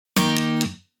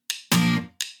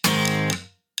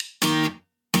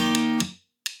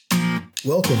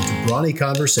Welcome to Brawny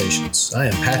Conversations. I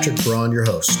am Patrick Braun, your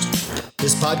host.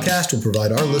 This podcast will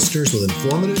provide our listeners with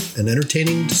informative and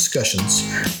entertaining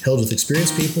discussions held with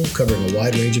experienced people covering a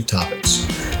wide range of topics.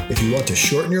 If you want to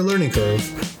shorten your learning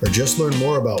curve or just learn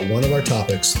more about one of our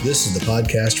topics, this is the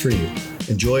podcast for you.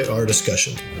 Enjoy our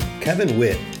discussion. Kevin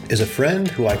Witt is a friend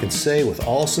who I can say with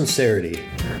all sincerity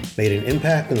made an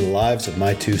impact in the lives of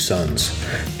my two sons.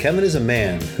 Kevin is a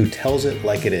man who tells it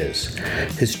like it is.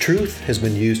 His truth has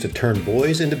been used to turn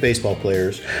boys into baseball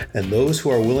players, and those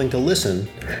who are willing to listen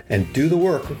and do the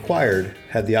work required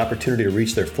have the opportunity to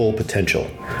reach their full potential.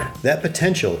 That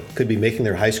potential could be making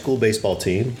their high school baseball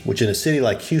team, which in a city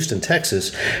like Houston,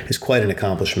 Texas, is quite an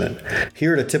accomplishment.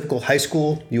 Here at a typical high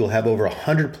school, you will have over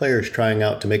 100 players trying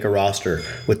out to make a roster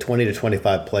with 20 to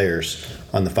 25 players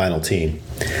on the final team.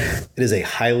 It is a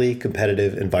highly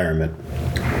competitive environment.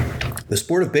 The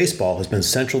sport of baseball has been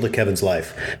central to Kevin's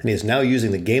life, and he is now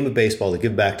using the game of baseball to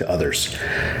give back to others.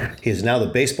 He is now the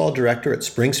baseball director at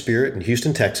Spring Spirit in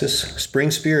Houston, Texas.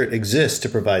 Spring Spirit exists to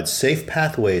provide safe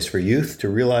pathways for youth to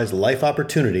realize life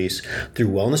opportunities through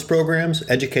wellness programs,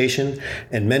 education,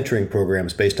 and mentoring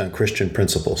programs based on Christian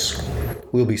principles.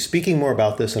 We will be speaking more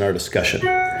about this in our discussion.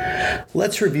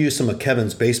 Let's review some of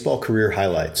Kevin's baseball career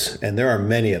highlights, and there are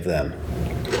many of them.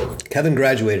 Kevin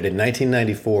graduated in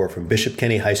 1994 from Bishop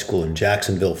Kenny High School in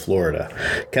Jacksonville, Florida.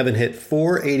 Kevin hit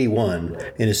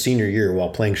 .481 in his senior year while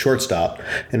playing shortstop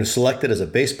and was selected as a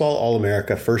Baseball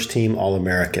All-America First-Team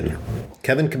All-American.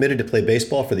 Kevin committed to play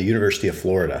baseball for the University of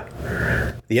Florida.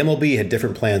 The MLB had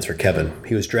different plans for Kevin.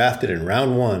 He was drafted in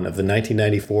round 1 of the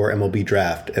 1994 MLB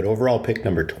draft at overall pick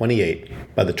number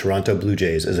 28 by the Toronto Blue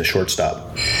Jays as a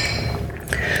shortstop.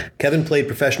 Kevin played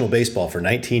professional baseball for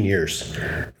 19 years,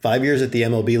 5 years at the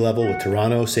MLB level with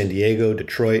Toronto, San Diego,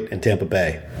 Detroit, and Tampa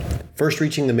Bay, first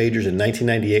reaching the majors in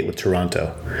 1998 with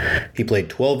Toronto. He played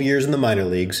 12 years in the minor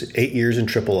leagues, 8 years in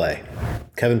AAA.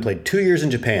 Kevin played 2 years in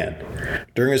Japan.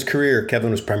 During his career, Kevin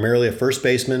was primarily a first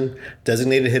baseman,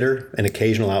 designated hitter, and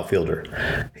occasional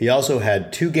outfielder. He also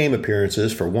had 2 game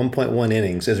appearances for 1.1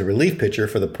 innings as a relief pitcher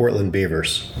for the Portland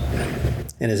Beavers.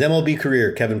 In his MLB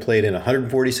career, Kevin played in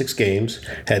 146 games,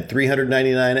 had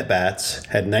 399 at-bats,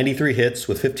 had 93 hits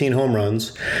with 15 home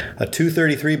runs, a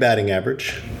 .233 batting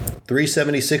average,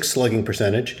 .376 slugging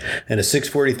percentage, and a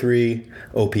 .643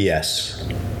 OPS.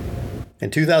 In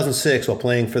 2006, while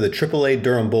playing for the AAA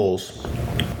Durham Bulls,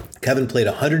 Kevin played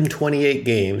 128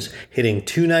 games, hitting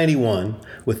 .291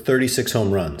 with 36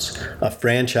 home runs, a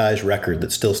franchise record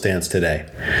that still stands today.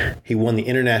 He won the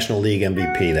International League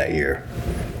MVP that year.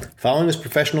 Following his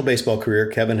professional baseball career,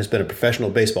 Kevin has been a professional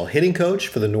baseball hitting coach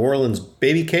for the New Orleans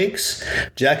Baby Cakes,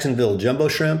 Jacksonville Jumbo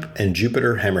Shrimp, and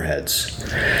Jupiter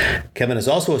Hammerheads. Kevin has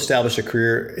also established a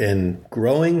career in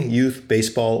growing youth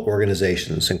baseball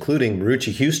organizations, including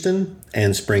Marucci Houston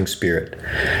and Spring Spirit.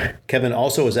 Kevin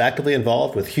also is actively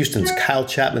involved with Houston's Kyle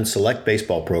Chapman Select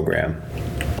Baseball Program.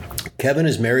 Kevin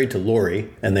is married to Lori,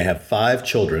 and they have 5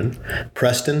 children,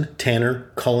 Preston,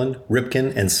 Tanner, Cullen, Ripken,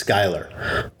 and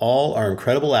Skylar. All are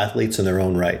incredible athletes in their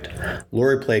own right.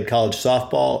 Lori played college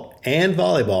softball and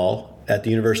volleyball at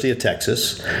the University of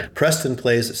Texas. Preston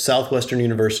plays at Southwestern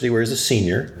University, where he's a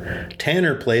senior.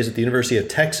 Tanner plays at the University of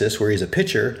Texas, where he's a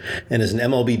pitcher and is an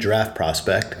MLB draft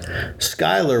prospect.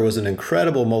 Skylar was an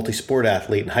incredible multi-sport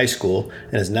athlete in high school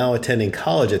and is now attending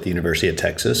college at the University of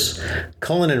Texas.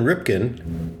 Cullen and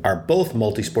Ripken are both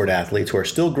multi-sport athletes who are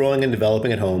still growing and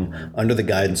developing at home under the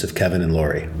guidance of Kevin and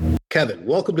Lori. Kevin,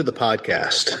 welcome to the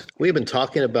podcast. We have been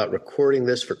talking about recording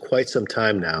this for quite some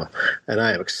time now, and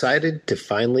I am excited to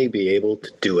finally be able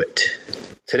to do it.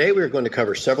 Today we are going to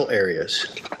cover several areas: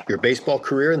 your baseball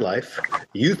career and life,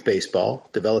 youth baseball,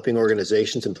 developing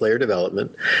organizations and player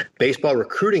development, baseball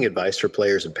recruiting advice for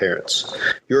players and parents.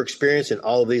 Your experience in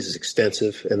all of these is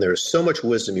extensive, and there is so much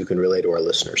wisdom you can relay to our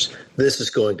listeners. This is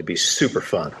going to be super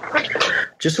fun.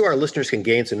 Just so our listeners can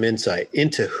gain some insight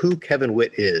into who Kevin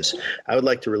Witt is, I would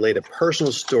like to relate a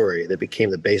personal story that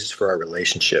became the basis for our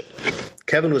relationship.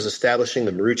 Kevin was establishing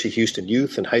the Marucci Houston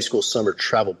youth and high school summer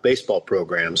travel baseball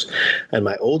programs, and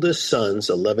my oldest son's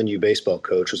 11U baseball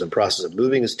coach was in process of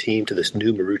moving his team to this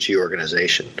new Marucci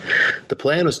organization. The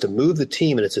plan was to move the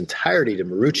team in its entirety to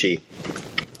Marucci,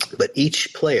 but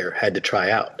each player had to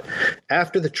try out.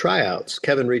 After the tryouts,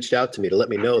 Kevin reached out to me to let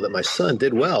me know that my son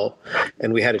did well,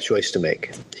 and we had a choice to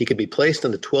make. He could be placed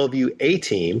on the 12U A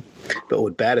team, but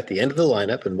would bat at the end of the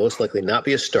lineup and most likely not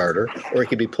be a starter, or he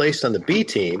could be placed on the B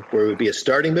team, where he would be a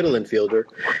starting middle infielder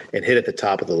and hit at the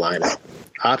top of the lineup.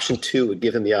 Option 2 would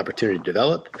give him the opportunity to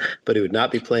develop, but he would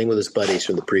not be playing with his buddies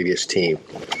from the previous team.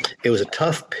 It was a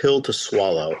tough pill to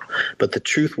swallow, but the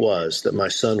truth was that my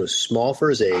son was small for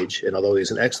his age, and although he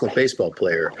was an excellent baseball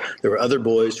player, there were other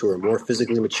boys who were more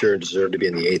physically mature and deserved to be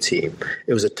in the A team.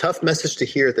 It was a tough message to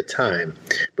hear at the time,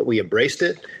 but we embraced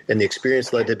it, and the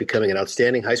experience led to becoming an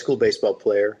outstanding high school baseball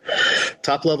player,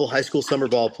 top-level high school summer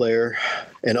ball player,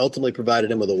 and ultimately provided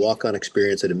him with a walk-on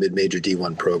experience at a mid-major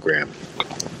D1 program.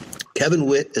 Kevin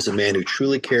Witt is a man who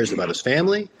truly cares about his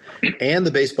family and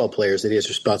the baseball players that he has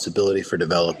responsibility for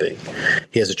developing.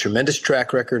 He has a tremendous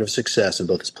track record of success in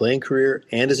both his playing career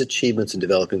and his achievements in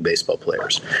developing baseball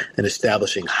players and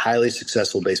establishing highly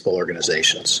successful baseball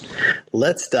organizations.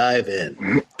 Let's dive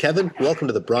in. Kevin, welcome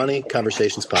to the Brawny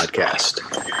Conversations podcast.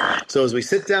 So as we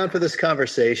sit down for this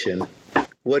conversation,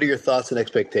 what are your thoughts and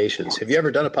expectations? Have you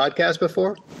ever done a podcast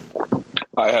before?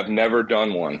 I have never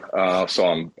done one.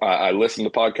 I listen to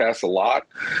podcasts a lot.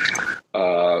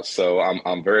 So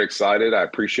I'm very excited. I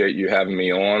appreciate you having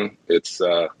me on.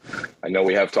 I know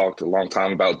we have talked a long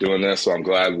time about doing this, so I'm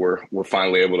glad we're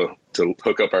finally able to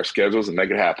hook up our schedules and make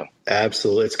it happen.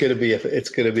 Absolutely. It's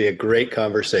going to be a great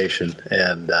conversation.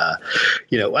 And,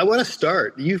 I want to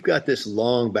start. You've got this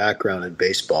long background in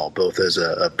baseball, both as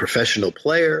a professional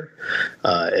player,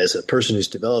 as a person who's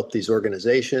developed these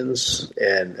organizations,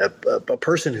 and a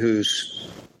person who's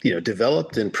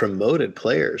developed and promoted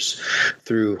players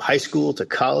through high school to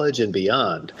college and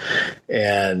beyond.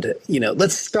 And,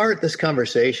 let's start this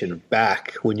conversation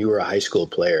back when you were a high school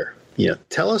player.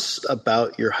 Tell us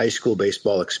about your high school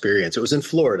baseball experience. It was in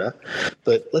Florida,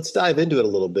 but let's dive into it a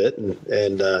little bit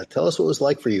and tell us what it was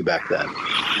like for you back then.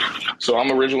 So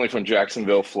I'm originally from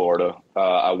Jacksonville, Florida.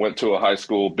 I went to a high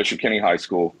school, Bishop Kenny High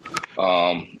School.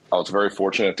 I was very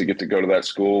fortunate to get to go to that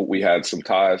school. We had some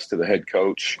ties to the head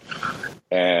coach,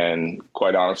 and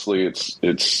quite honestly,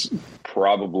 it's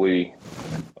probably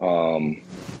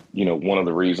one of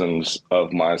the reasons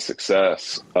of my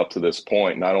success up to this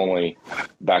point, not only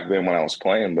back then when I was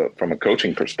playing, but from a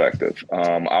coaching perspective.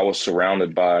 I was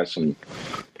surrounded by some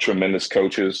tremendous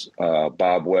coaches.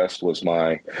 Bob West was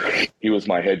my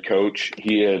head coach.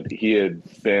 He had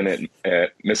been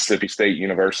at Mississippi State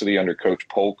University under Coach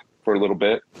Polk for a little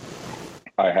bit.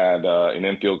 I had an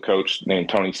infield coach named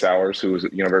Tony Sowers, who was at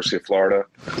the University of Florida.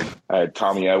 I had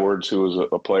Tommy Edwards, who was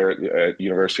a player at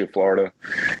University of Florida.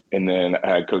 And then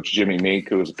I had Coach Jimmy Meek,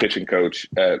 who was a pitching coach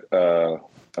at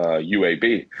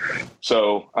UAB.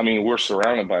 So, we're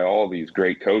surrounded by all these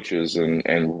great coaches,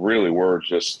 and really we're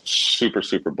just super,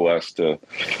 super blessed to,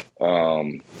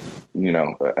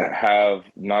 have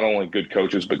not only good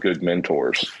coaches, but good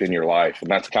mentors in your life.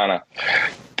 And that's kind of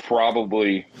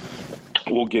probably –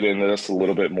 we'll get into this a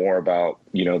little bit more about,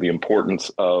 the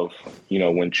importance of,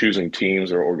 when choosing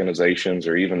teams or organizations,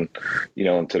 or even,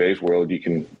 in today's world, you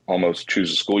can almost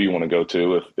choose a school you want to go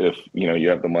to if you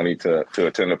have the money to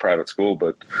attend a private school,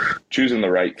 but choosing the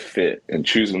right fit and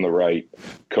choosing the right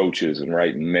coaches and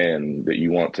right men that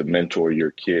you want to mentor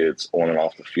your kids on and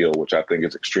off the field, which I think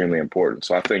is extremely important.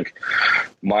 So I think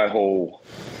my whole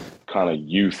kind of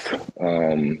youth,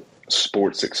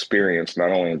 sports experience,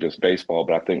 not only in just baseball,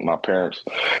 but I think my parents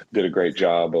did a great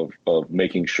job of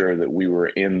making sure that we were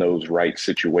in those right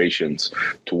situations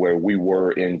to where we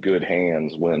were in good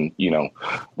hands when,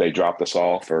 they dropped us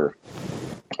off, or,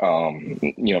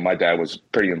 my dad was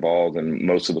pretty involved in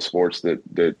most of the sports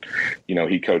that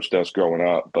he coached us growing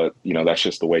up, but, that's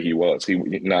just the way he was. He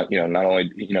not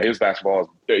only, his basketball,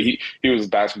 he was a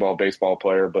basketball, baseball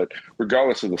player, but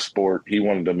regardless of the sport, he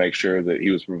wanted to make sure that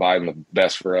he was providing the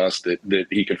best for us that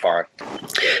he could find.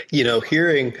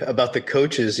 Hearing about the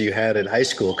coaches you had in high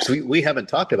school, because we haven't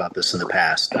talked about this in the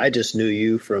past. I just knew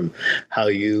you from how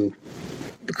you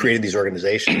created these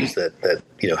organizations that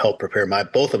helped prepare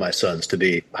both of my sons to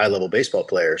be high-level baseball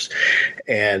players.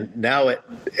 And now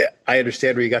I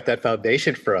understand where you got that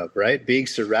foundation from, right? Being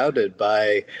surrounded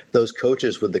by those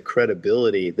coaches with the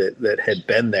credibility that had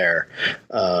been there.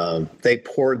 They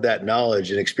poured that knowledge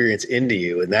and experience into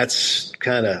you, and that's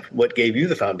kind of what gave you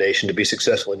the foundation to be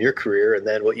successful in your career, and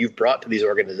then what you've brought to these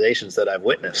organizations that I've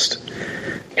witnessed.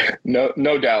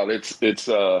 No doubt. It's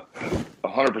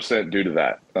 100% due to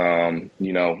that.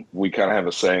 We kind of have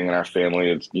a saying in our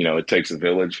family, it takes a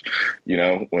village,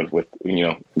 with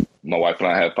my wife and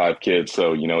I have 5 kids.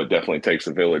 So, it definitely takes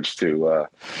a village to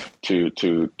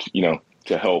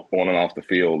help on and off the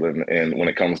field. And when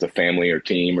it comes to family or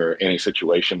team or any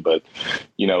situation, but,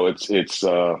 it's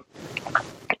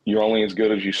you're only as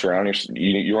good as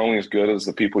you're only as good as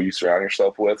the people you surround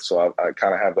yourself with. So I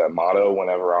kind of have that motto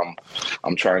whenever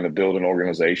I'm trying to build an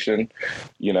organization.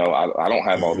 I don't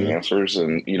have all the answers,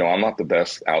 and, I'm not the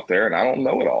best out there, and I don't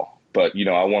know it all. But,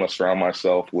 I want to surround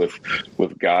myself with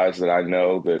guys that I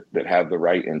know that have the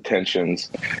right intentions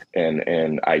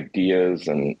and ideas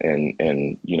and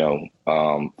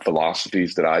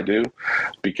philosophies that I do,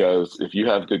 because if you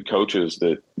have good coaches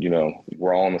that,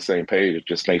 we're all on the same page, it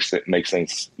just makes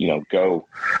things, go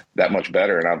that much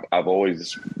better. And I've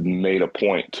always made a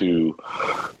point to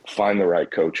find the right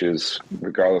coaches,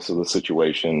 regardless of the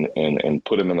situation, and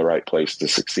put them in the right place to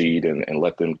succeed, and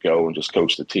let them go and just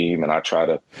coach the team. And I try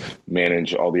to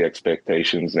manage all the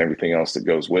expectations and everything else that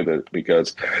goes with it,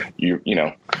 because you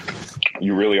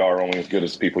really are only as good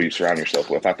as the people you surround yourself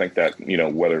with. I think that,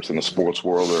 whether it's in the sports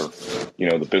world or,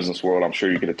 the business world, I'm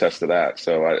sure you can attest to that.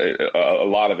 So a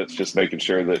lot of it's just making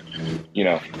sure that,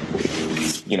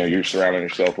 you're surrounding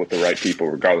yourself with the right people,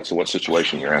 regardless of what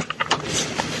situation you're in.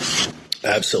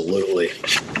 Absolutely.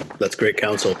 That's great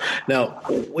counsel. Now,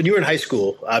 when you were in high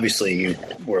school, obviously you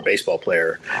were a baseball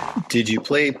player. Did you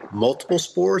play multiple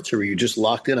sports, or were you just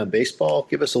locked in on baseball?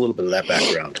 Give us a little bit of that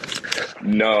background.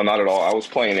 No, not at all. I was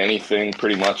playing anything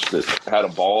pretty much that had a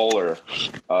ball, or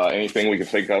anything we could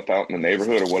think of out in the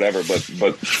neighborhood or whatever.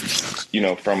 But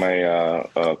from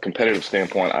a competitive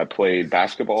standpoint, I played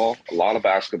basketball, a lot of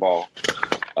basketball.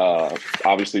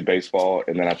 Obviously baseball,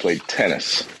 and then I played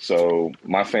tennis. So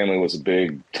my family was a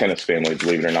big tennis family,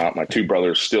 believe it or not. My two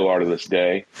brothers still are to this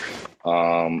day.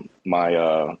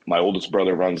 My oldest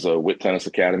brother runs a Witt Tennis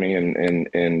Academy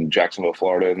in Jacksonville,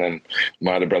 Florida, and then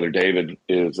my other brother David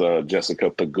is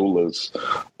Jessica Pegula's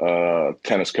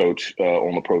tennis coach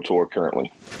on the Pro Tour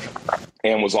currently,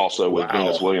 and was also with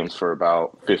Venus Williams for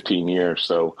about 15 years.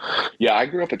 So, yeah, I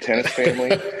grew up a tennis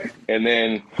family, and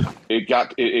then it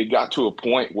got to a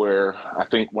point where I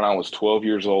think when I was 12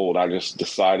 years old, I just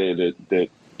decided that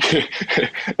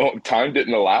time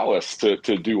didn't allow us to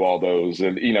do all those.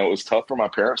 And, it was tough for my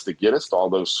parents to get us to all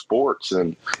those sports.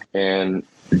 And it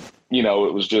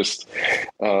was just,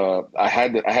 I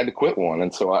had to quit one.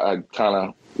 And so I kind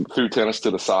of threw tennis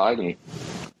to the side and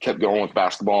kept going with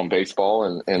basketball and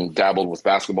baseball, and dabbled with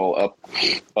basketball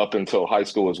up until high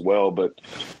school as well. But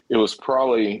it was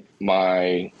probably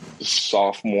my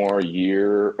sophomore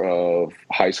year of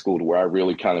high school to where I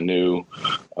really kind of knew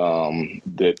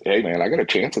that, hey, man, I got a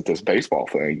chance at this baseball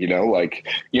thing.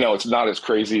 It's not as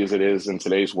crazy as it is in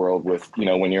today's world with,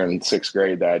 when you're in sixth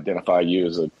grade, they identify you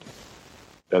as a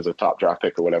top draft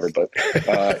pick or whatever. But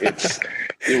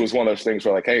it was one of those things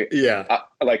where, like, hey, yeah,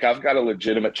 I've got a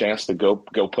legitimate chance to go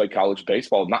play college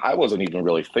baseball. I wasn't even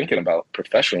really thinking about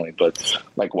professionally, but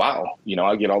like, wow,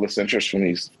 I get all this interest from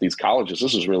these colleges.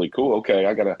 This is really cool. Okay,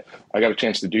 I got a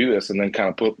chance to do this, and then kind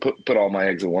of put all my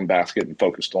eggs in one basket and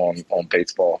focused on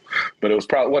baseball. But wasn't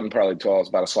probably until I was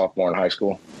about a sophomore in high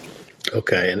school.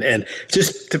 Okay, and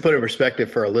just to put in perspective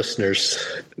for our listeners,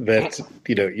 that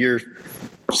you're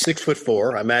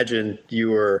 6'4". I imagine you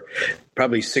were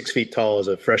probably 6 feet tall as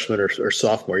a freshman or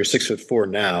sophomore. You're 6'4"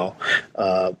 now.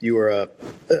 You were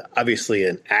obviously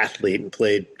an athlete and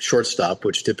played shortstop,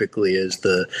 which typically is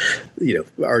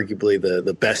arguably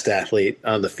the best athlete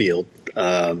on the field.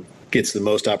 Gets the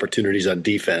most opportunities on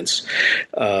defense.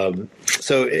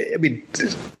 So, I mean,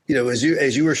 as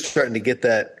you were starting to get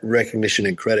that recognition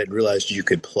and credit and realized you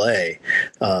could play,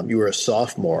 you were a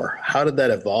sophomore. How did that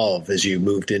evolve as you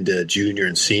moved into junior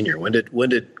and senior? When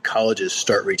did colleges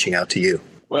start reaching out to you?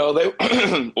 Well,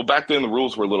 back then the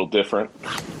rules were a little different,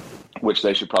 which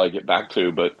they should probably get back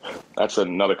to, but that's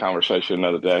another conversation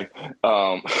another day.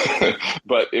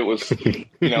 But it was,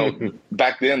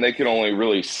 back then they could only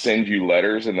really send you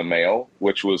letters in the mail,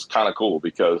 which was kind of cool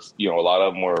because, a lot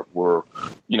of them were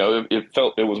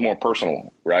it was more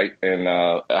personal, right? And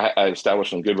I established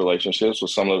some good relationships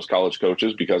with some of those college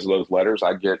coaches because of those letters.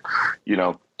 I'd get,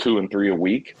 2 and 3 a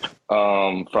week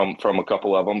from a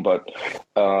couple of them, but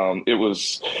it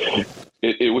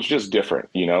was just different,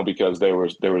 because there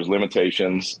was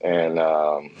limitations, and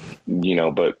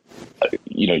but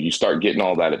you start getting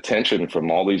all that attention from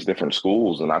all these different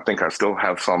schools, and I think I still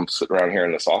have some sitting around here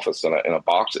in this office in a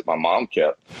box that my mom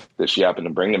kept that she happened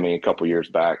to bring to me a couple years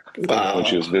back when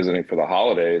she was visiting for the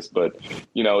holidays. But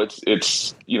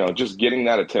it's just getting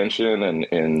that attention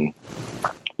and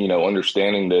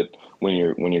understanding that when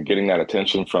you're getting that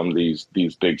attention from these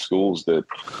big schools that,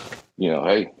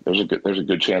 hey, there's a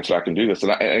good chance that I can do this.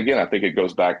 And again, I think it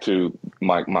goes back to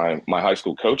my high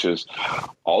school coaches.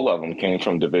 All of them came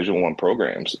from Division I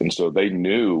programs. And so they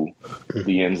knew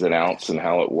the ins and outs and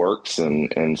how it works.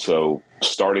 And so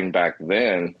starting back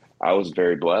then, I was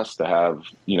very blessed to have,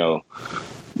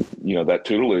 that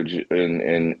tutelage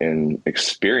and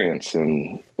experience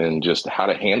and just how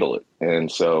to handle it.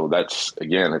 And so that's,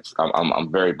 again,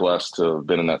 I'm very blessed to have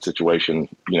been in that situation,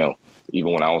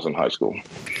 even when I was in high school.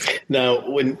 Now,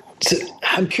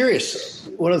 I'm curious,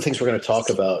 one of the things we're going to talk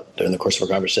about during the course of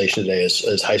our conversation today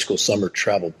is high school summer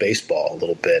travel baseball a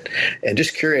little bit. And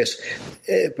just curious,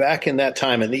 back in that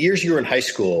time, in the years you were in high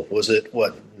school, was it,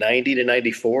 90 to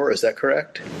 94? Is that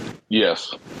correct?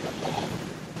 Yes.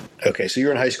 Okay, so you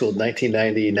were in high school in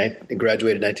 1990,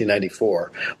 graduated in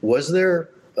 1994. Was there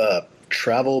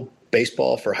travel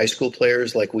baseball for high school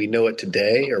players like we know it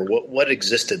today, or what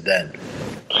existed then?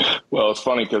 Well, it's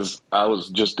funny because I was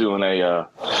just doing a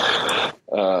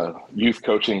youth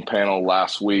coaching panel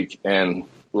last week, and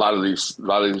a lot of these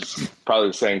probably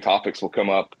the same topics will come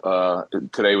up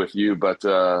today with you. But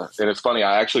and it's funny,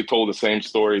 I actually told the same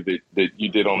story that you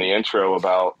did on the intro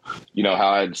about, how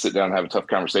I had to sit down and have a tough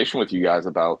conversation with you guys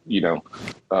about,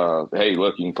 hey,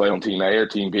 look, you can play on team A or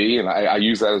team B. And I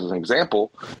use that as an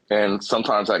example. And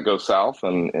sometimes that goes south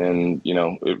and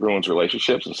it ruins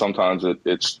relationships. And sometimes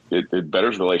it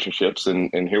betters relationships.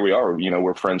 And here we are,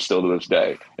 we're friends still to this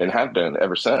day and have been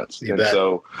ever since. You and bet.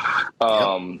 So,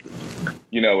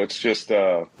 Yep. It's just,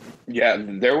 there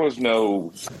was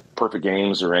no perfect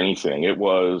games or anything. It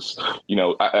was,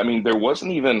 there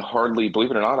wasn't even hardly,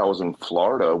 believe it or not, I was in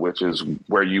Florida, which is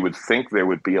where you would think there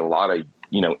would be a lot of,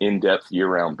 in-depth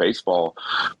year-round baseball.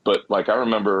 But I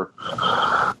remember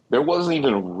there wasn't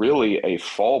even really a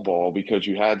fall ball because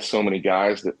you had so many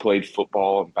guys that played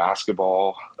football and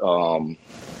basketball.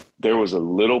 There was a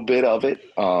little bit of it.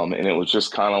 And it was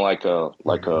just kind of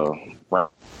like a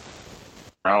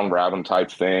round robin type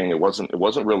thing. It wasn't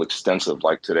real extensive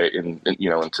like today in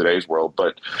today's world.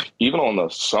 But even on the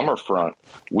summer front,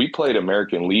 we played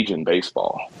American Legion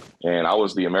baseball. And I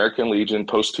was the American Legion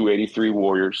post 283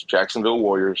 Warriors, Jacksonville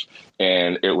Warriors,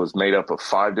 and it was made up of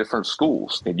 5 different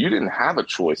schools. And you didn't have a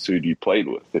choice who you played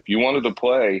with. If you wanted to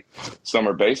play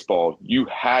summer baseball, you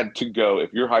had to go.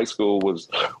 If your high school was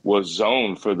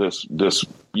zoned for this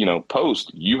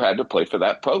post, you had to play for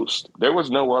that post. There was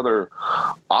no other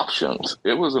options.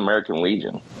 It was American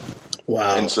Legion.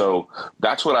 Wow. And so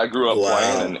that's what I grew up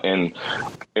playing.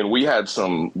 And we had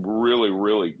some really,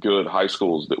 really good high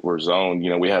schools that were zoned.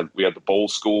 We had the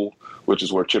Bulls School, which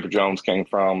is where Chipper Jones came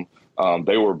from.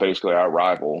 They were basically our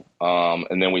rival.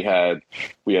 And then we had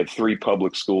 3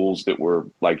 public schools that were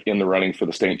in the running for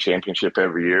the state championship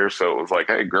every year. So it was like,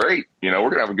 hey, great. We're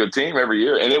going to have a good team every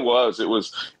year. And it was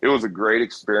a great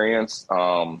experience.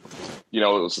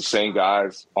 It was the same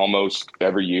guys almost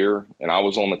every year. And I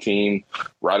was on the team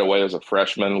right away as a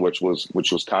freshman, which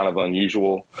was kind of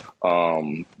unusual.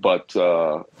 But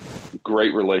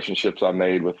great relationships I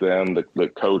made with them, the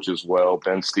coach as well,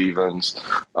 Ben Stevens.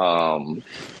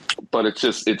 But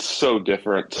it's so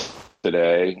different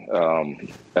today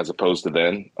as opposed to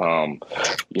then. And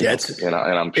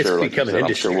I'm sure, it's become an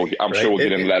industry. I'm sure we'll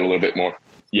get into that a little bit more.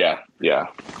 Yeah.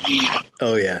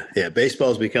 Oh, yeah. Yeah.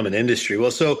 Baseball's become an industry.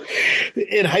 Well, so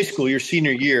in high school, your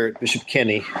senior year at Bishop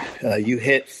Kenny, you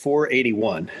hit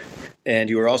 .481. And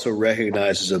you were also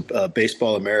recognized as a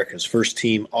Baseball America's first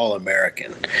team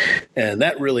All-American. And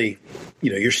that really,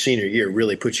 your senior year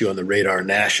really put you on the radar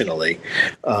nationally.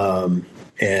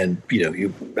 And,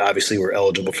 you obviously were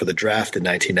eligible for the draft in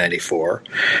 1994.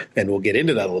 And we'll get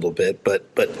into that a little bit.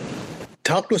 But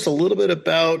talk to us a little bit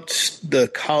about the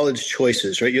college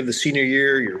choices, right? You have the senior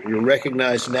year, you're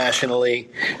recognized nationally.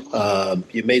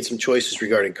 You made some choices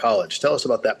regarding college. Tell us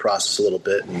about that process a little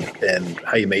bit and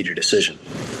how you made your decision.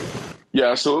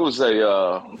 Yeah, so it was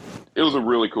a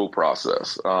really cool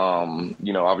process.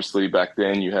 Obviously back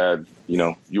then you had,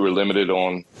 you were limited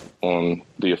on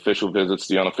the official visits,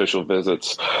 the unofficial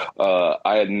visits.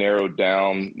 I had narrowed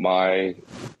down my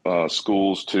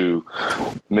schools to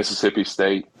Mississippi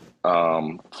State,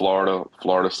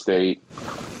 Florida State,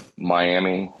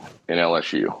 Miami, and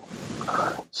LSU.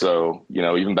 So,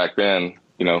 even back then,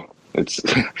 it's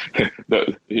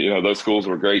those schools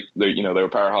were great. They were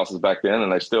powerhouses back then,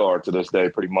 and they still are to this day,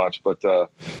 pretty much. But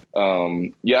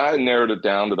I narrowed it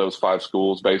down to those 5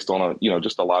 schools based on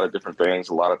just a lot of different things,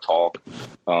 a lot of talk.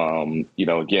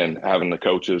 Again, having the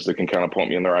coaches that can kind of point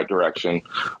me in the right direction.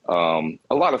 A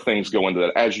lot of things go into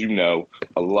that, as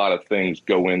a lot of things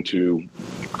go into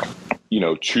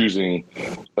choosing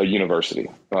a university.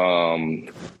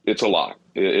 It's a lot.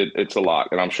 It's a lot,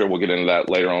 and I'm sure we'll get into that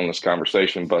later on in this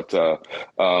conversation. But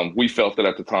we felt that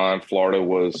at the time, Florida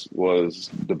was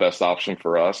the best option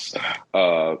for us.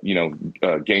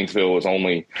 Gainesville was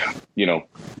only,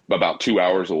 about 2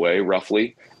 hours away,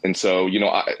 roughly, and so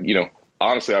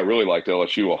honestly, I really liked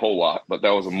LSU a whole lot, but that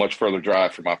was a much further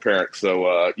drive for my parents.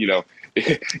 So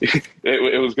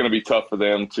it was going to be tough for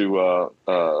them to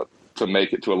to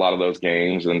make it to a lot of those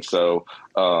games. And so,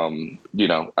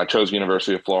 I chose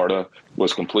University of Florida,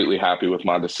 was completely happy with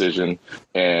my decision.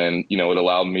 And, it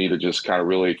allowed me to just kind of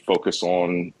really focus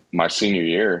on my senior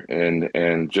year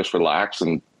and just relax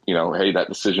and, hey, that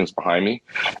decision's behind me,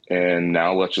 and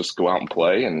now let's just go out and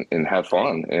play and have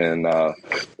fun. And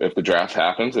if the draft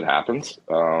happens, it happens.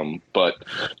 But,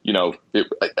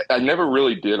 I never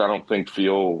really did, I don't think,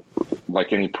 feel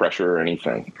like any pressure or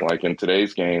anything. Like in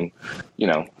today's game,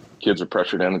 kids are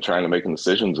pressured into trying to make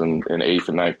decisions in 8th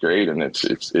and 9th grade, and it's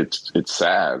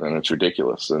sad and it's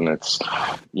ridiculous, and it's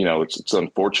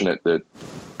unfortunate that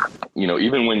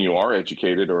even when you are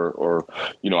educated or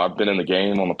I've been in the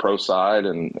game on the pro side,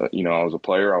 and I was a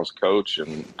player, I was a coach,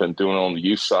 and been doing it on the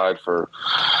youth side for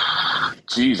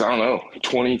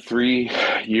 23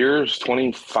 years,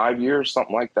 25 years,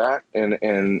 something like that, and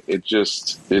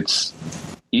it's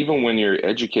even when you're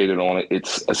educated on it,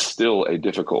 it's still a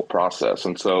difficult process.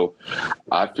 And so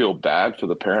I feel bad for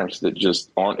the parents that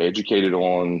just aren't educated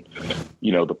on,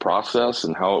 the process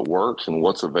and how it works and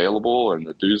what's available and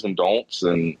the do's and don'ts.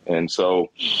 And so,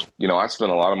 I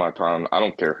spend a lot of my time, I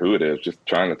don't care who it is, just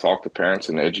trying to talk to parents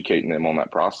and educating them on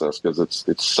that process, because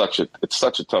it's such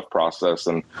a tough process.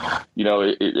 And,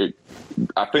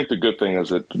 I think the good thing is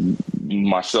that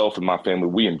myself and my family,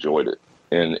 we enjoyed it.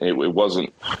 And it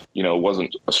wasn't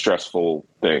a stressful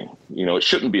thing. It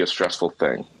shouldn't be a stressful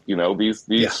thing.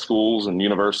 These schools and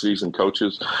universities and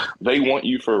coaches, they want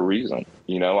you for a reason.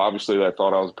 Obviously they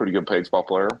thought I was a pretty good baseball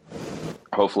player.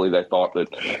 Hopefully they thought that,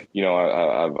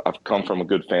 I've come from a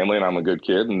good family and I'm a good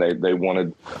kid, and they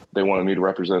wanted me to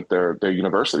represent their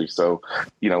university. So,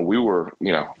 we were,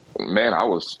 man,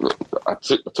 I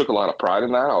took a lot of pride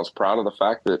in that. I was proud of the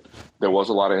fact that there was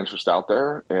a lot of interest out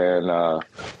there, and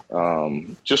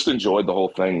just enjoyed the whole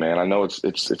thing, man. I know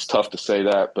it's tough to say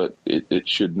that, but it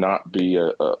should not be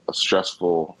a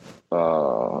stressful.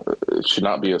 It should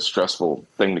not be a stressful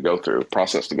thing to go through,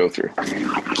 process to go through.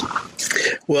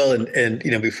 Well, and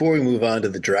before we move on to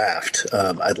the draft,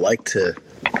 I'd like to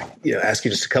ask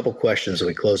you just a couple questions as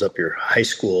we close up your high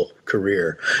school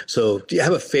career. So, do you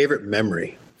have a favorite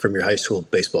memory from your high school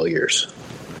baseball years?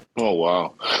 Oh,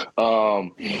 wow.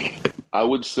 I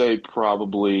would say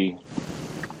probably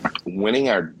winning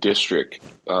our district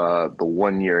the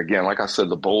one year. Again, like I said,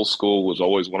 the Bulls school was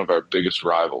always one of our biggest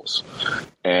rivals,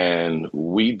 and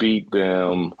we beat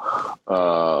them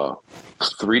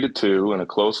 3-2 in a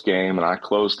close game, and I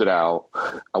closed it out.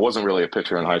 I wasn't really a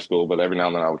pitcher in high school, but every now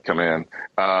and then I would come in,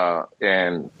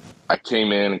 and I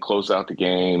came in and closed out the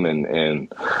game,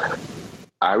 and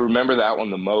I remember that one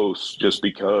the most, just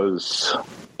because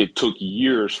it took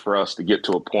years for us to get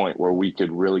to a point where we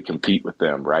could really compete with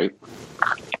them, right?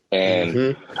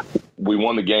 And we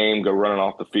won the game, go running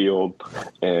off the field,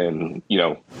 and,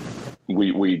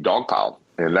 we dogpiled.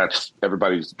 And that's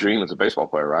everybody's dream as a baseball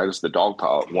player, right? It's the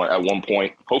dogpile at one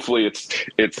point. Hopefully it's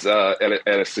at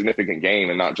a significant game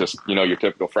and not just, your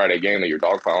typical Friday game that you're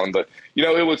dogpiling. But,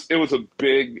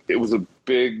 it was a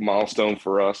big milestone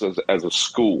for us as a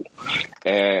school.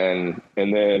 And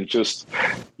then just,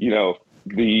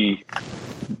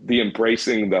 the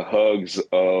embracing the hugs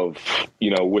of,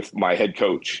 with my head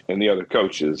coach and the other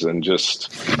coaches, and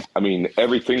just,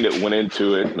 everything that went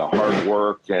into it, and the hard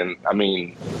work, and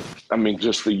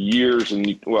just the years,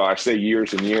 and I say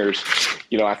years and years,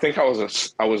 I think I was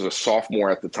a sophomore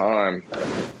at the time,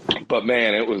 but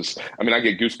man, it was, I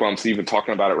get goosebumps even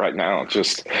talking about it right now.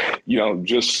 Just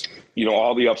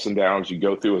all the ups and downs you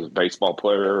go through as a baseball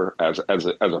player, as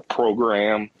a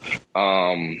program,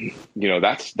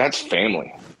 that's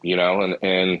family,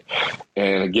 and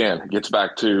again, it gets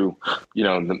back to,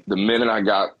 the minute I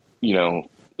got,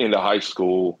 into high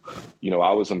school,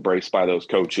 I was embraced by those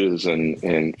coaches,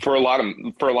 and for a lot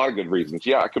of good reasons.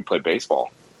 Yeah, I could play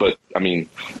baseball, but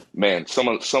man, some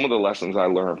of the lessons I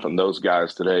learned from those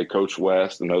guys today, Coach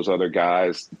West and those other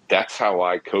guys, that's how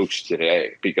I coach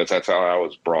today, because that's how I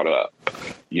was brought up,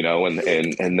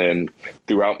 and then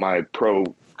throughout my pro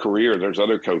career, there's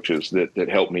other coaches that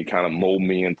helped me kind of mold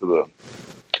me into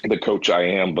the coach I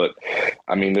am. But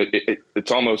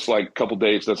it's almost like a couple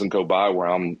days doesn't go by where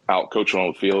I'm out coaching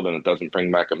on the field and it doesn't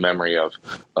bring back a memory of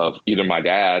either my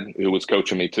dad, who was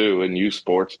coaching me too in youth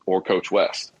sports, or Coach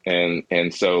West.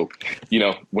 And so,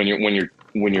 when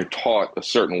you're taught a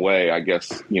certain way, I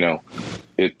guess,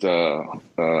 it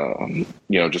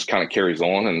just kind of carries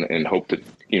on, and hope that,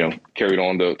 carried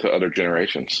on to other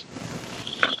generations.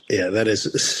 Yeah, that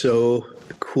is so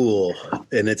cool,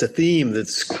 and it's a theme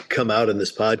that's come out in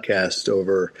this podcast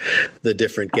over the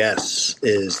different guests,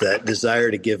 is that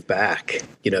desire to give back.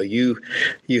 You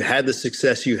had the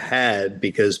success you had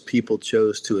because people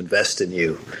chose to invest in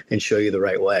you and show you the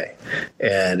right way.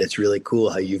 And it's really cool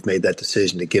how you've made that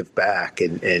decision to give back,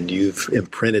 and you've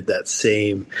imprinted that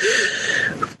same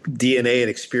DNA and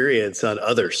experience on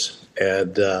others.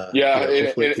 And and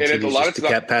it's a lot of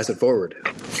times pass it forward.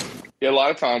 Yeah, a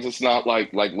lot of times it's not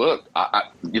like look, I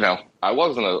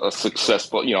wasn't a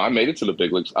successful, I made it to the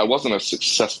big leagues. I wasn't a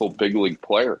successful big league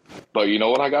player, but you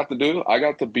know what I got to do? I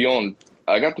got to be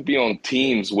on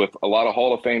teams with a lot of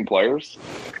Hall of Fame players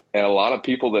and a lot of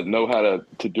people that know how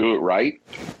to do it right.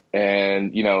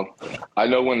 And, I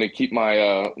know when to keep my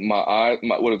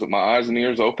eyes and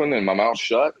ears open and my mouth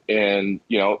shut, and,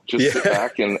 sit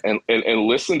back and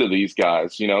listen to these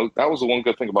guys. That was the one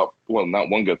good thing about, well, not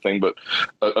one good thing, but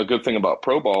a good thing about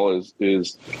pro ball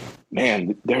is,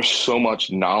 man, there's so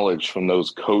much knowledge from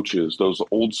those coaches, those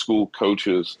old school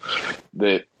coaches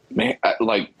that, man,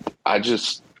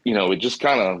 it just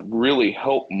kind of really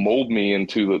helped mold me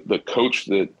into the coach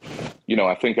that,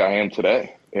 I think I am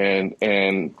today.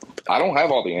 And I don't have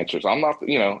all the answers. I'm not,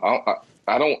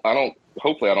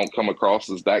 hopefully I don't come across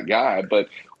as that guy, but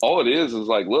all it is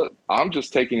like, look, I'm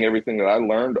just taking everything that I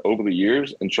learned over the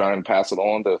years and trying to pass it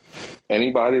on to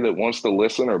anybody that wants to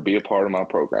listen or be a part of my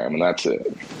program. And that's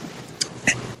it.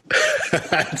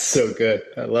 That's so good.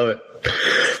 I love it.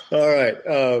 All right.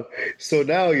 So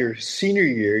now your senior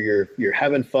year, you're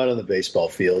having fun on the baseball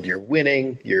field. You're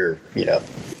winning. You're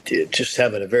just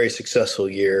having a very successful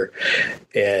year.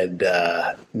 And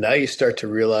now you start to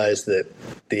realize that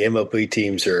the MLB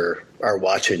teams are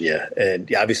watching you.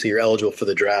 And obviously you're eligible for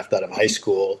the draft out of high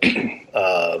school.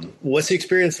 What's the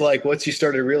experience like once you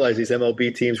started to realize these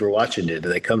MLB teams were watching you? Did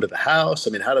they come to the house?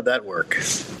 I mean, how did that work?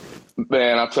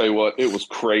 Man, I'll tell you what, it was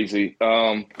crazy.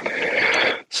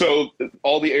 So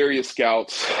all the area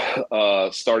scouts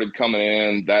started coming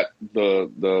in that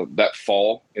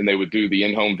fall, and they would do the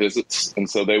in-home visits. And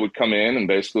so they would come in and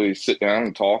basically sit down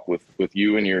and talk with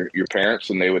you and your parents.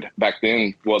 And they would, back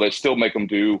then, well, they still make them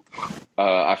do,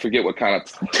 I forget what kind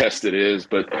of test it is,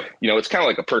 but, it's kind of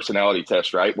like a personality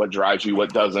test, right? What drives you,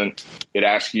 what doesn't. It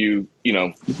asks you,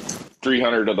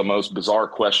 300 of the most bizarre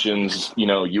questions,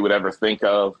 you would ever think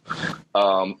of.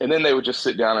 And then they would just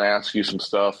sit down and ask you some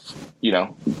stuff,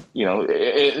 and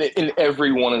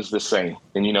everyone is the same.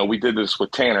 And, we did this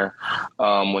with Tanner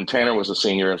when Tanner was a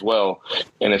senior as well.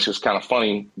 And it's just kind of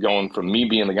funny going from me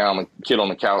being the kid on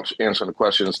the couch answering the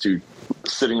questions to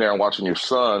sitting there and watching your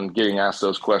son getting asked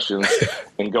those questions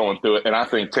and going through it. And I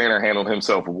think Tanner handled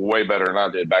himself way better than I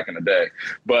did back in the day.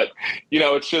 But,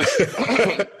 it's just...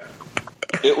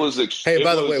 It was. Hey,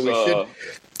 by the way,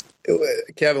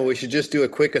 Kevin, we should just do a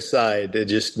quick aside to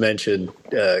just mention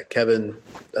Kevin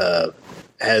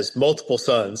has multiple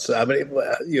sons. How many?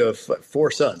 You have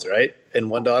 4 sons, right?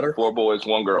 And 1 daughter? 4 boys,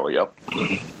 1 girl. Yep.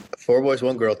 4 boys,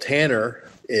 1 girl. Tanner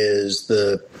is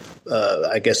the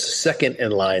second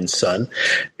in line son,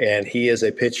 and he is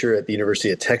a pitcher at the University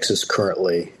of Texas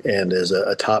currently, and is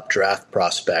a top draft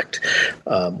prospect.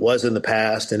 Was in the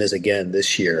past and is again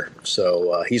this year.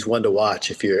 So he's one to watch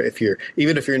if you're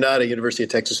even if you're not a University of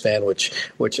Texas fan,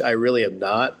 which I really am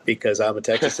not because I'm a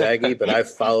Texas Aggie, but I've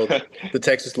followed the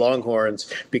Texas Longhorns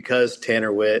because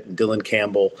Tanner Witt and Dylan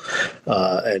Campbell,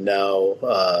 and now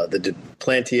the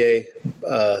Duplantier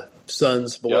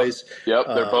sons, boys. Yep,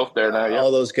 they're both there now. Yep.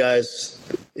 All those guys.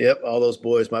 Yep, all those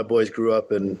boys. My boys grew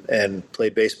up and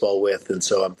played baseball with, and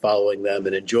so I'm following them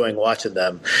and enjoying watching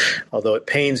them. Although it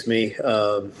pains me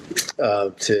to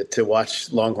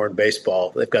watch Longhorn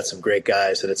baseball. They've got some great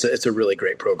guys, and it's a really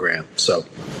great program. So,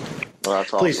 well,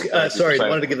 that's awesome. Please, sorry, I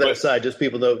wanted to give that aside. Just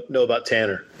people know about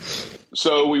Tanner.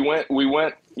 So we went,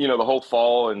 the whole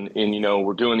fall, and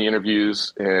we're doing the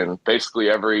interviews, and basically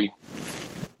every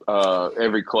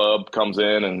club comes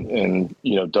in and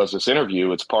does this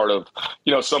interview. It's part of,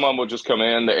 someone would just come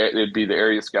in, it'd be the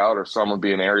area scout, or some would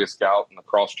be an area scout and a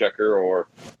cross checker,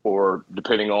 or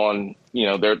depending on,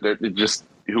 they're just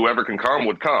whoever can come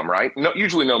would come, right? No,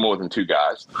 usually no more than 2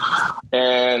 guys.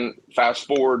 And fast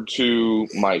forward to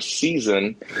my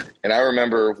season, and I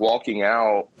remember walking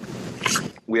out.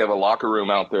 We have a locker room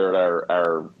out there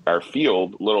at our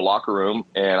field, little locker room,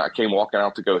 and I came walking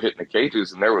out to go hit in the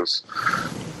cages, and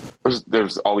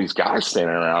there's all these guys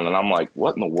standing around, and I'm like,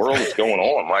 what in the world is going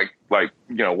on? Like, what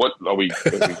are we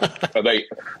are they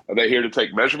here to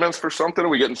take measurements for something? Are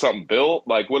we getting something built?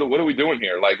 Like, what are we doing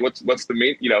here? Like, what's the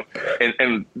mean?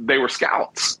 And they were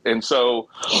scouts. And so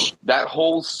that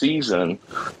whole season,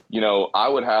 I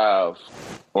would have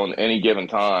on any given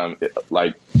time,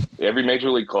 like every major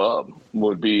league club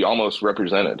would be almost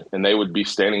represented, and they would be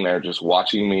standing there just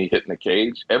watching me hit in the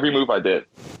cage. Every move I did,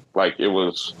 like it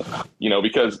was,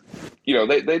 because,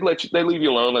 they leave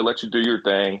you alone. They let you do your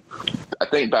thing. I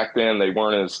think back then they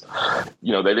weren't as,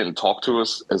 they didn't talk to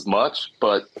us as much,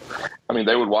 but I mean,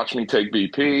 they would watch me take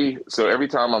BP. So every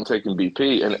time I'm taking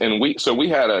BP and we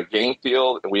had a game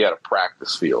field and we had a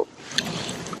practice field.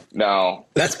 Now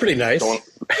that's pretty nice.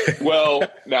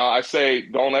 Now I say,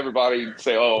 don't everybody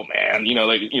say, oh man,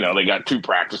 they got 2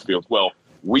 practice fields. Well,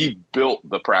 we built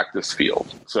the practice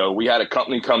field. So we had a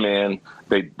company come in,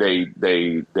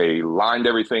 they lined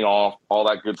everything off, all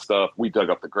that good stuff. We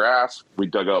dug up the grass, we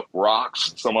dug up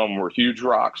rocks. Some of them were huge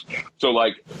rocks. So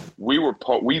like we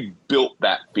built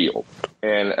that field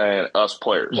and us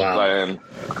players. Wow. And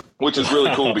which is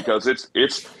really cool because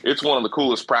it's one of the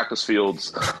coolest practice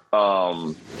fields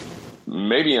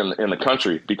maybe in the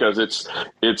country, because it's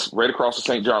right across the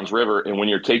St. Johns River, and when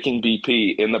you're taking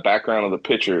BP, in the background of the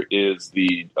picture is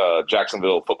the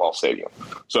Jacksonville football stadium.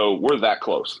 So we're that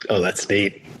close. Oh, that's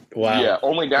neat. Wow. Yeah,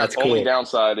 only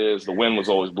downside is the wind was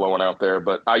always blowing out there,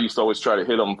 but I used to always try to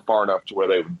hit them far enough to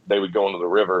where they would go into the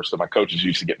river, so my coaches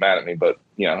used to get mad at me, but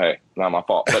hey, not my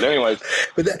fault. But anyways.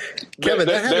 But Kevin,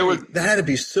 that had to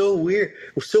be so weird.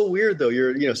 So weird though.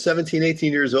 You're 17,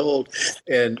 18 years old,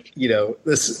 and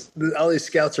all these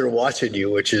scouts are watching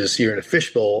you, which is you're in a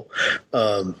fishbowl.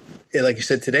 And like you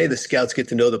said, today the scouts get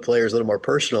to know the players a little more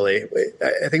personally.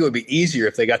 I think it would be easier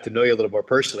if they got to know you a little more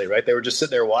personally, right? They were just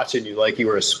sitting there watching you like you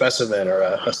were a specimen or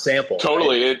a sample.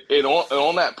 Totally. Right?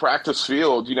 On that practice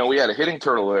field, we had a hitting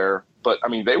turtle there, but I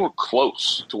mean, they were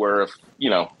close to where if,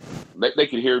 they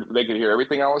could hear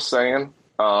everything I was saying.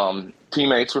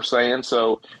 Teammates were saying,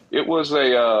 so it was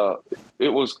it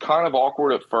was kind of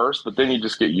awkward at first, but then you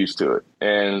just get used to it.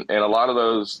 And a lot of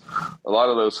those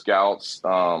scouts,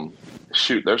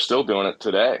 they're still doing it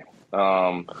today.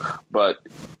 But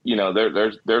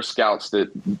there's scouts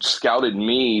that scouted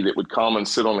me that would come and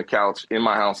sit on the couch in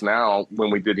my house now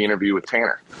when we did the interview with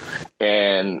Tanner.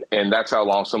 And that's how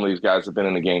long some of these guys have been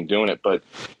in the game doing it. But,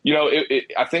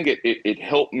 I think it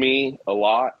helped me a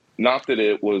lot. Not that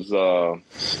it was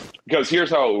because here's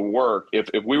how it would work. If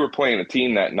we were playing a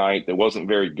team that night that wasn't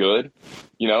very good,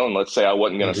 and let's say I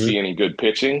wasn't going to see any good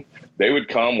pitching, they would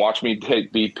come, watch me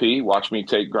take BP, watch me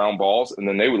take ground balls, and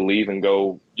then they would leave and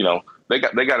go, they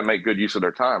got to make good use of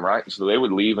their time, right? So they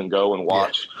would leave and go and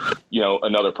watch,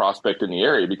 another prospect in the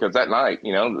area, because that night,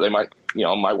 they might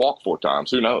walk 4 times,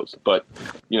 who knows? But,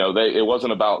 it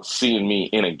wasn't about seeing me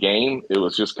in a game. It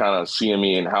was just kind of seeing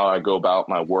me and how I go about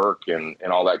my work and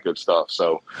all that good stuff.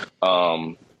 So,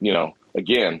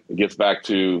 again, it gets back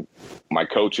to my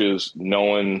coaches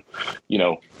knowing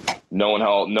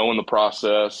the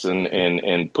process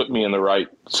and putting me in the right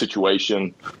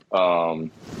situation.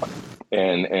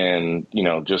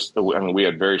 We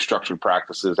had very structured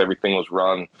practices. Everything was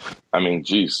run. I mean,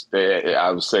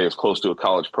 I would say as close to a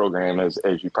college program as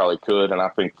you probably could. And I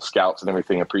think the scouts and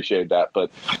everything appreciated that.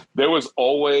 But there was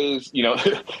always,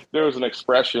 there was an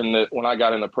expression that when I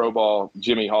got into pro ball,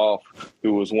 Jimmy Hoff,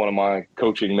 who was one of my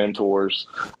coaching mentors,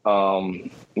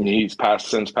 he's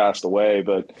since passed away,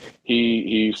 but he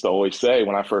used to always say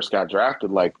when I first got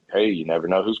drafted, like, hey, you never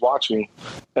know who's watching.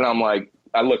 And I'm like,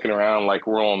 I'm looking around like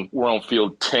we're on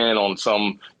field 10 on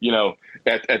some,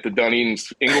 at the Dunedin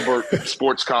Engelbert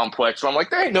Sports Complex. So I'm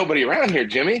like, there ain't nobody around here,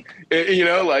 Jimmy. But you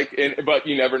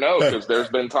never know, because there's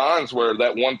been times where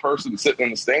that one person sitting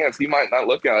in the stands, he might not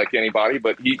look like anybody,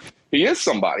 but he is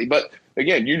somebody. But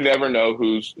again, you never know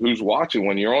who's watching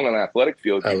when you're on an athletic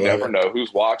field. You never know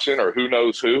who's watching or who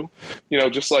knows who.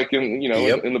 Just like in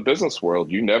in the business world,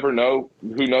 you never know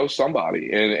who knows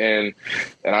somebody. And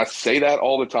I say that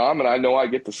all the time, and I know I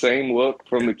get the same look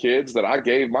from the kids that I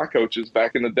gave my coaches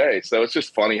back in the day. So it's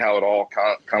just funny how it all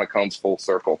kind of comes full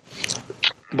circle.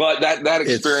 But that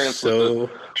experience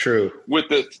true with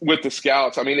the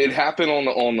scouts. I mean, it happened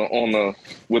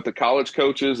with the college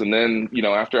coaches, and then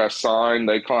after I signed,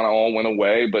 they kind of all went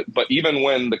away. But even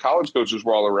when the college coaches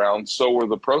were all around, so were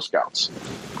the pro scouts.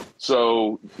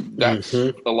 So that's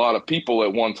a lot of people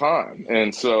at one time,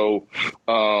 and so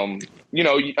I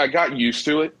got used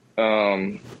to it.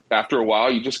 After a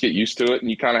while, you just get used to it, and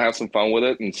you kind of have some fun with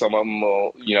it. And some of them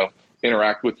will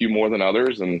interact with you more than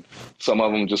others, and some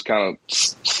of them just kind of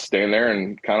stand there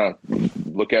and kind of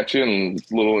look at you, and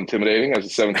it's a little intimidating as a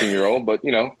 17-year-old, but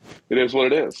it is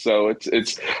what it is. So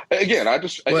it's again, I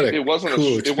just it wasn't I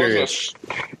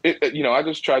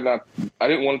just tried not. I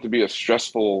didn't want it to be a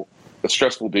stressful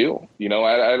deal. I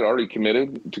had already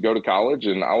committed to go to college,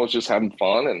 and I was just having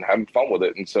fun with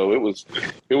it, and so it was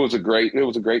a great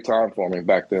time for me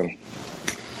back then.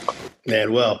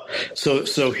 Man, well,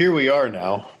 so here we are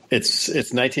now. It's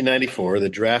 1994. The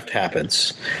draft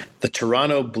happens. The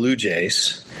Toronto Blue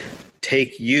Jays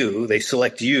they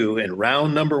select you in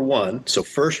round number 1. So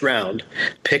first round,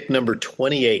 pick number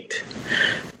 28.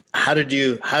 How are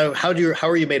you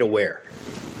made aware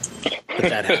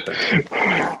that happened?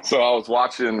 So I was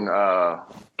watching, what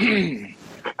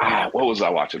was I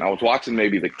watching? I was watching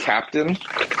maybe The Captain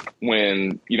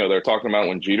when, they're talking about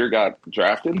when Jeter got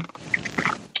drafted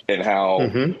and how,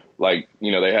 they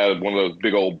had one of those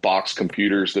big old box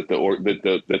computers that the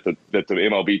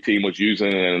MLB team was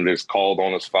using, and it's called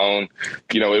on his phone.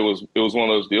 It was one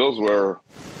of those deals where,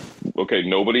 okay,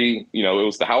 nobody, it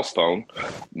was the house phone.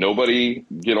 Nobody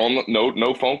get on,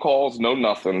 no phone calls, no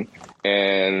nothing,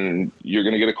 and you're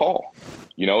going to get a call.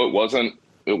 It wasn't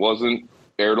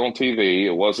aired on TV.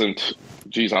 It wasn't.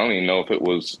 Geez, I don't even know if it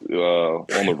was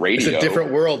on the radio. It's a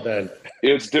different world then.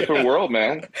 It's a different world,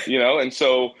 man. And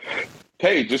so,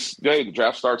 hey, the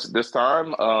draft starts at this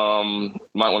time.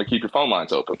 Might want to keep your phone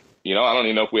lines open. I don't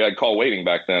even know if we had call waiting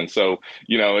back then. So,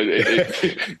 you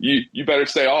better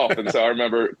stay off. And so I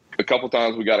remember a couple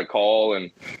times we got a call,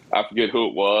 and I forget who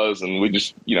it was, and we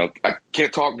just, I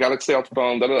can't talk, got to stay off the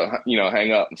phone,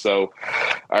 hang up. And so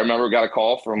I remember got a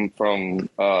call from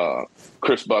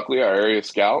Chris Buckley, our area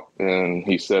scout, and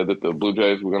he said that the Blue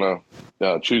Jays were going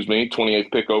to choose me,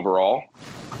 28th pick overall.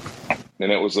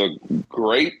 And it was a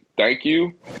great thank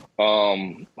you.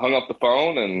 Hung up the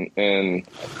phone, and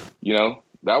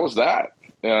that was that.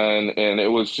 And it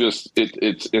was just,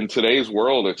 it's in today's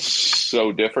world, it's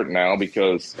so different now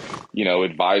because,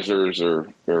 advisors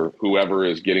or whoever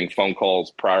is getting phone calls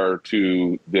prior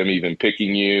to them even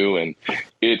picking you. And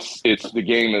it's the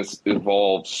game has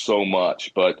evolved so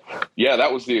much, but yeah,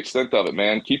 that was the extent of it,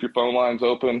 man. Keep your phone lines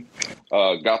open.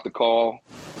 Got the call.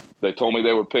 They told me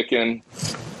they were picking.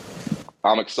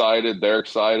 I'm excited. They're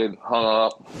excited. Hung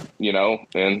up,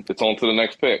 and it's on to the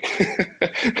next pick.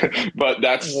 But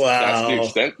that's the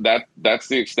extent. That's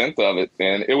the extent of it.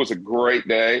 And it was a great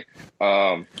day.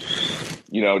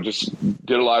 Just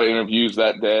did a lot of interviews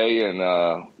that day, and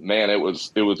man, it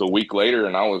was a week later,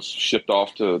 and I was shipped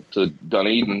off to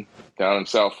Dunedin down in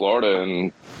South Florida,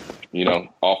 and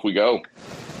off we go.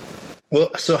 Well,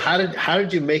 so how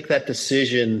did you make that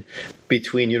decision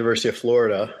between University of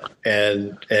Florida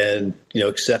and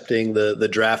accepting the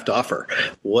draft offer?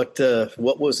 What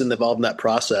was involved in that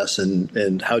process,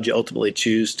 and how did you ultimately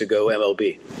choose to go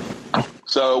MLB?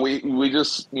 So we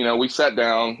just we sat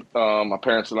down. My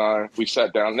parents and I, we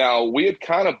sat down. Now we had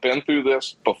kind of been through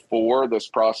this before, this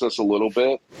process a little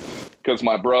bit, because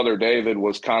my brother David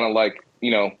was kind of like,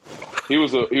 he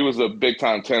was a big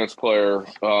time tennis player.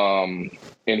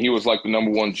 And he was like the number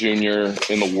 1 junior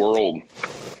in the world,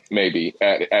 maybe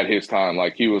at his time.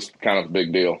 Like, he was kind of a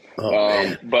big deal.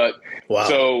 But wow.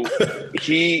 So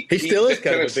he still is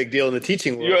kind of a big deal in the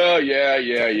teaching world. Yeah.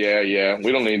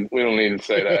 We don't need to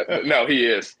say that. No, he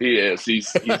is.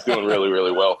 He's doing really,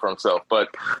 really well for himself.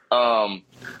 But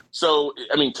so,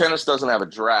 I mean, tennis doesn't have a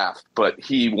draft, but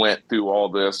he went through all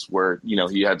this where,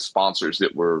 he had sponsors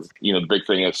that were, the big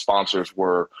thing is sponsors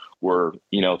were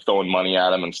throwing money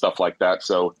at him and stuff like that.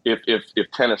 So if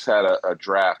tennis had a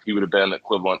draft, he would have been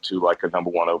equivalent to like a number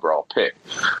 1 overall pick.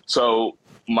 So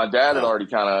my dad had already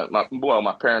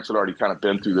my parents had already kind of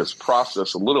been through this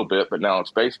process a little bit, but now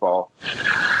it's baseball.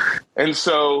 And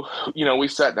so, we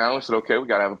sat down and said, okay, we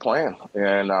got to have a plan.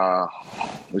 And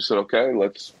we said, okay,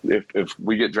 if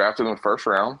we get drafted in the first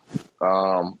round,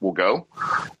 we'll go.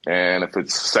 And if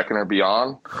it's second or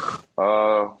beyond,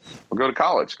 we'll go to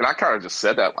college. And I kind of just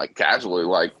said that like casually,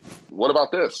 like, what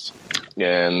about this?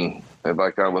 And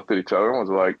everybody kind of looked at each other and was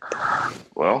like,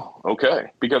 well,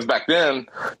 okay. Because back then,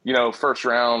 first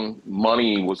round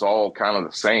money was all kind of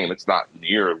the same. It's not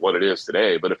near what it is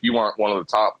today. But if you weren't one of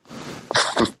the top,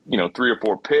 3 or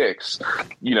 4 picks,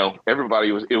 everybody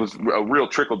it was a real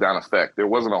trickle down effect. There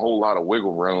wasn't a whole lot of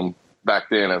wiggle room back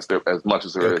then as much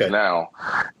as there is now.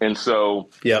 And so,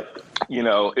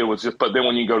 it was just, but then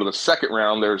when you go to the second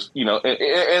round, there's,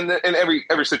 and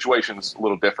every situation is a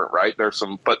little different, right? There's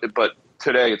some, but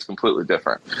today it's completely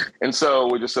different. And so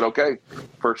we just said, okay,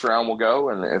 first round we'll go.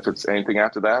 And if it's anything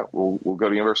after that, we'll go to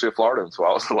the University of Florida. And so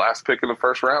I was the last pick in the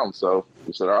first round. So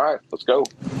we said, all right, let's go.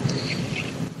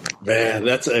 Man,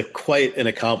 that's quite an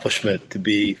accomplishment to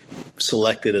be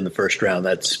selected in the first round.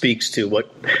 That speaks to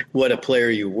what a player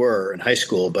you were in high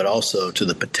school, but also to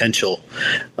the potential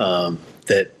that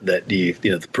that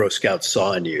the pro scouts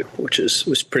saw in you, which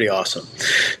was pretty awesome.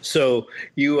 So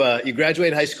you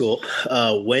graduated high school.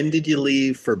 When did you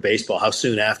leave for baseball? How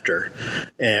soon after?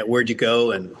 And where'd you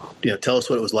go? And tell us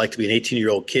what it was like to be an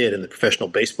 18-year-old kid in the professional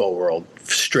baseball world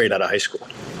straight out of high school.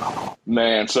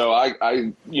 Man, so I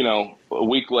a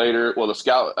week later,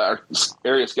 our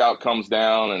area scout comes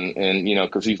down and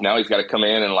because he's got to come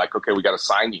in and okay, we got to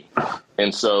sign you.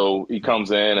 And so he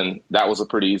comes in, and that was a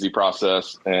pretty easy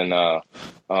process. And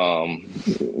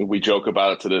we joke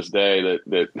about it to this day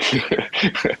that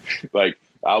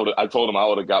I told him I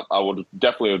would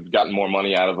definitely have gotten more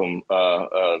money out of him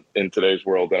in today's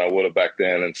world than I would have back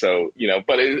then. And so,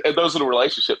 but those are the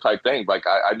relationship type things.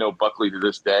 I know Buckley to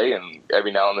this day, and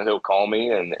every now and then he'll call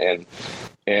me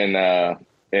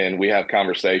and we have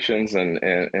conversations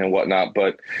and whatnot.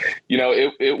 But,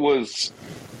 it was,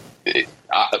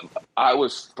 I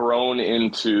was thrown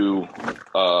into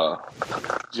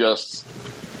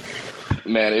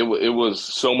man, it was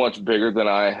so much bigger than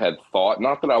I had thought.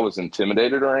 Not that I was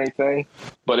intimidated or anything,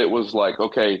 but it was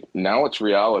okay, now it's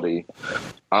reality.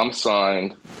 I'm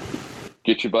signed.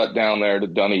 Get your butt down there to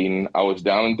Dunedin. I was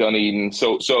down in Dunedin.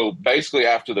 So basically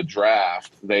after the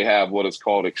draft, they have what is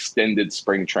called extended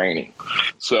spring training.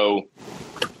 So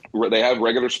they have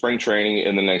regular spring training,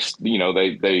 and then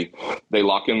they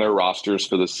lock in their rosters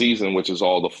for the season, which is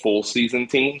all the full season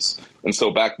teams. And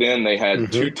so back then they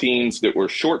had two teams that were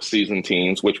short season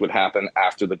teams, which would happen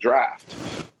after the draft,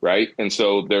 right? And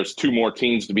so there's two more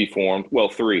teams to be formed. Well,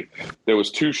 three. There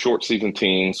was two short season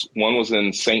teams. One was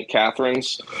in St.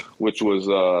 Catharines, which was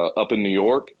up in New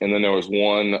York, and then there was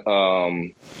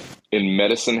one in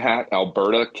Medicine Hat,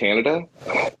 Alberta, Canada,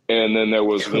 and then there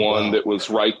was one that was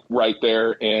right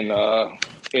there in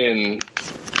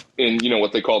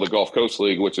what they call the Gulf Coast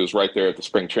League, which is right there at the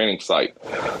spring training site.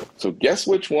 So guess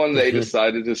which one they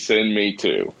decided to send me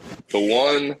to? The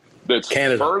one that's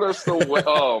Canada. Furthest away.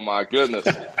 Oh my goodness!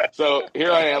 So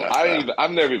here I am.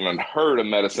 I've never even heard of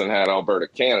Medicine Hat, Alberta,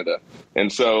 Canada. And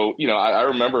so, I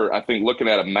remember, I think, looking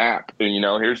at a map, and,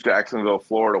 here's Jacksonville,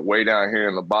 Florida, way down here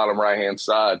in the bottom right-hand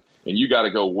side. And you got to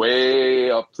go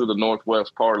way up to the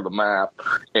northwest part of the map.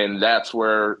 And that's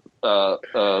where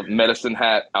Medicine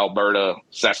Hat, Alberta,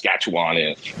 Saskatchewan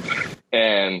is.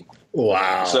 And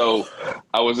wow. So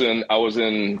I was down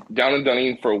in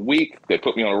Dunedin for a week. They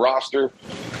put me on a roster,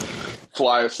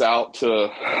 fly us out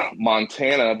to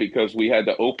Montana because we had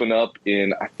to open up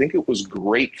in, I think it was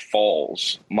Great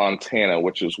Falls, Montana,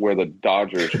 which is where the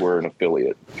Dodgers were an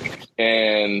affiliate.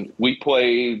 And we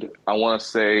played, I want to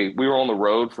say, we were on the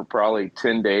road for probably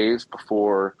 10 days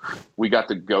before we got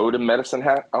to go to Medicine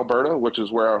Hat, Alberta, which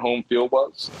is where our home field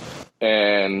was.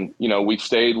 And, we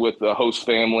stayed with the host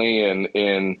family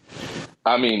and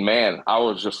I mean, man, I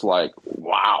was just like,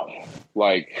 wow,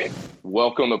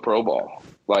 welcome to pro ball.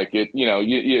 It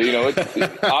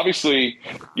obviously,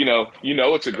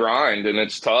 it's a grind and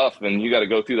it's tough and you got to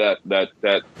go through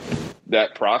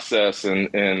that process and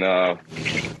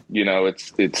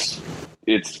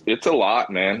it's a lot,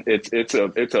 man. It's a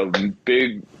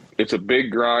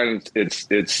big grind.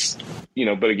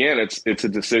 But again, it's a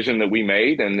decision that we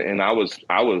made and I was,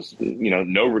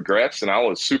 no regrets and I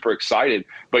was super excited,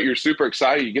 but you're super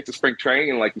excited. You get to spring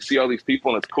training and you see all these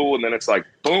people and it's cool. And then it's like,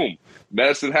 boom,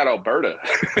 Medicine Hat, Alberta,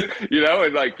 and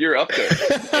you're up there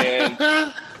and,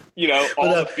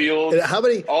 all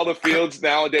the fields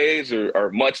nowadays are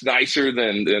much nicer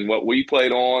than what we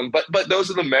played on. But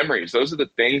those are the memories. Those are the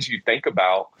things you think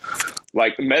about.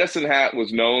 Medicine Hat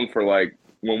was known for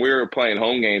when we were playing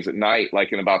home games at night,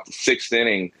 in about the sixth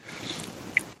inning,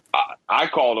 I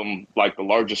called them the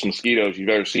largest mosquitoes you've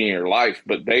ever seen in your life,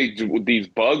 but these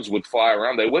bugs would fly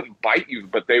around. They wouldn't bite you,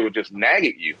 but they would just nag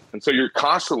at you. And so you're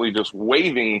constantly just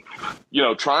waving,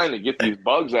 trying to get these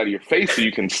bugs out of your face so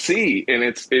you can see. And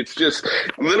it's just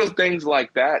little things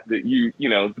like that the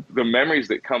memories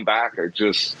that come back are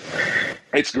just,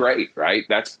 it's great, right?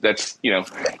 That's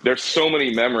there's so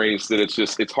many memories that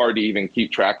it's hard to even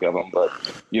keep track of them. But,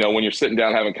 when you're sitting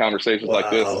down having conversations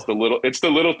like this, it's the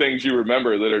little things you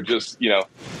remember that are just,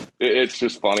 it's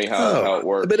just funny how it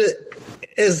works. But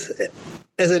as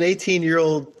an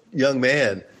 18-year-old young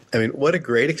man, I mean, what a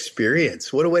great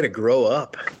experience. What a way to grow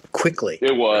up quickly.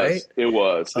 It was. Right? It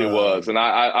was. And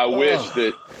I wish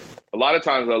that a lot of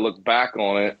times I look back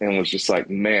on it and was just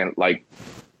man,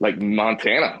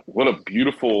 Montana, what a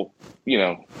beautiful,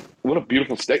 what a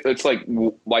beautiful state. It's I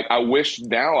wish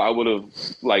now I would have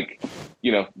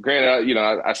granted,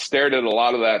 I stared at a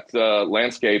lot of that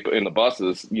landscape in the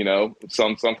buses,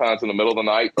 sometimes in the middle of the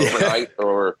night, overnight,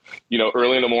 or,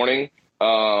 early in the morning.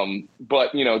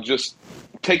 But, just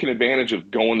taken advantage of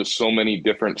going to so many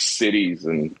different cities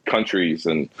and countries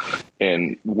and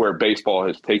where baseball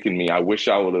has taken me. I wish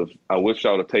I would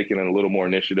have taken a little more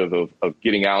initiative of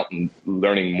getting out and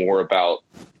learning more about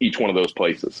each one of those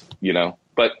places, you know.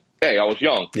 But hey, I was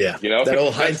young. Yeah. You know, that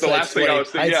old that's the last thing I was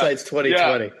thinking. Hindsight's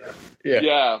 2020.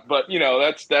 Yeah, but you know,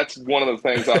 that's one of the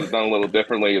things I've done a little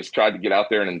differently is tried to get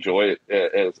out there and enjoy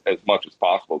it as much as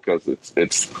possible, because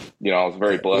it's you know, I was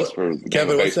very blessed for the game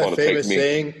of baseball to take me. Kevin, what's that famous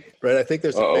saying? Right, I think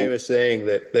there's a famous saying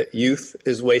that youth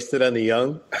is wasted on the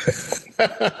young.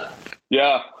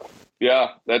 Yeah,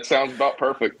 that sounds about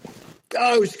perfect.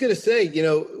 I was going to say, you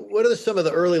know, what are some of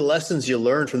the early lessons you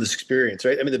learned from this experience,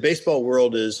 right? I mean, the baseball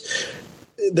world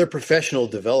they're professional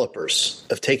developers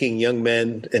of taking young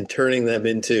men and turning them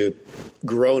into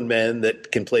grown men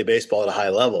that can play baseball at a high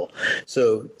level.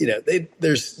 So, you know,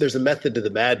 there's a method to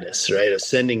the madness, right, of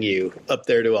sending you up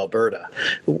there to Alberta.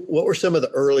 What were some of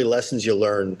the early lessons you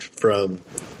learned from,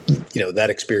 you know, that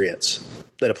experience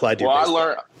that applied to your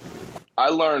baseball? I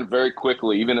learned very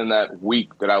quickly, even in that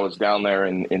week that I was down there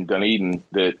in Dunedin,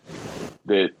 that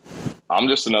I'm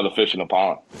just another fish in the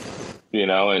pond. You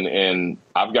know, and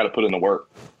I've got to put in the work.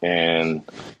 And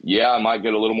yeah, I might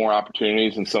get a little more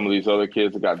opportunities than some of these other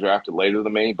kids that got drafted later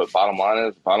than me. But bottom line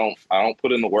is, if I don't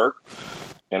put in the work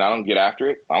and I don't get after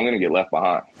it, I'm going to get left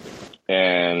behind.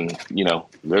 And you know,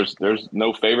 there's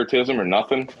no favoritism or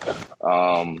nothing.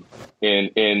 And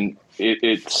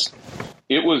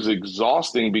it was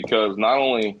exhausting, because not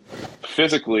only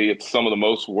physically, it's some of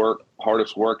the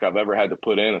hardest work I've ever had to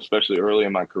put in, especially early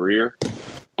in my career.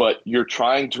 But you're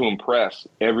trying to impress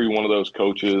every one of those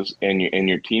coaches and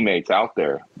your teammates out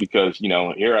there, because, you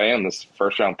know, here I am, this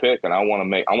first round pick, and I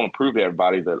want to prove to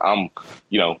everybody that I'm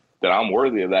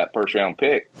worthy of that first round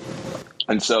pick.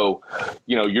 And so,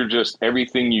 you know, you're just,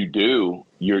 everything you do,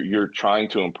 you're trying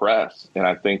to impress. And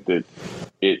I think that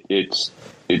it's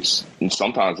and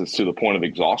sometimes it's to the point of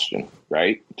exhaustion,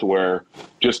 right? To where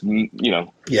just, you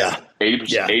know,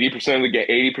 80%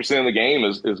 of the game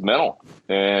is mental.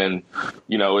 And,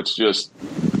 you know, it's just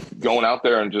going out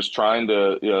there and just trying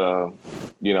to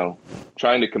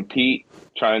compete,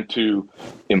 trying to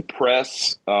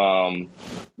impress,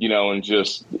 you know, and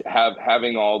just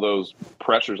having all those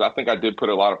pressures. I think I did put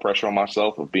a lot of pressure on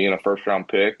myself of being a first round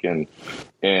pick and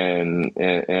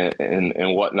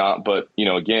whatnot. But, you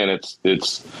know, again, it's,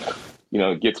 you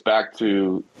know, it gets back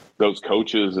to those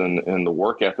coaches and the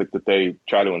work ethic that they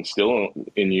try to instill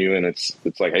in you. And it's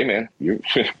like, hey man,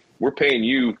 we're paying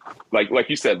you, like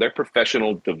you said, they're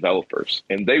professional developers,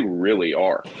 and they really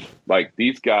are. Like,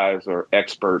 these guys are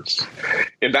experts.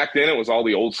 And back then it was all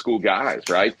the old school guys,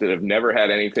 right, that have never had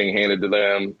anything handed to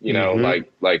them, you know,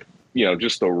 like, you know,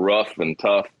 just the rough and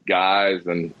tough guys.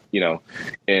 And, you know,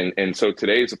 and so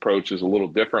today's approach is a little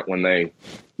different when they,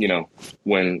 you know,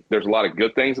 when there's a lot of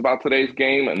good things about today's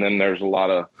game, and then there's a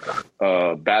lot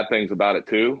of bad things about it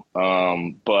too.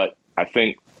 But I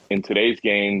think in today's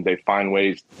game, they find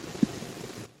ways.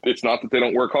 It's not that they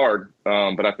don't work hard,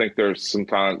 but I think there's some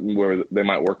time where they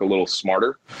might work a little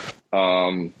smarter.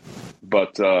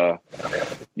 But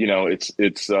you know,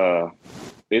 it's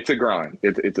a grind.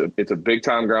 It's a big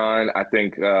time grind. I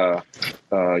think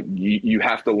you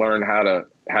have to learn how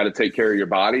to take care of your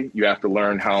body. You have to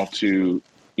learn how to,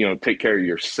 you know, take care of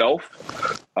yourself.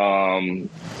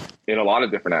 In a lot of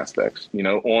different aspects, you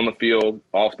know, on the field,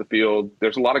 off the field.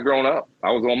 There's a lot of growing up.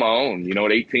 I was on my own, you know,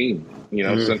 at 18, you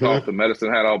know, sent off to Medicine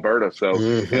Hat, Alberta. So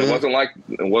and it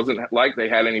wasn't like they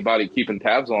had anybody keeping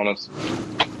tabs on us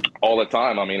all the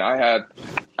time. I mean, I had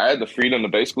the freedom to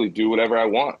basically do whatever I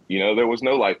want. You know, there was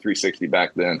no Life 360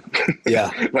 back then.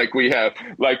 Yeah. like we have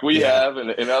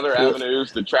in other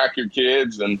avenues to track your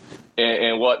kids and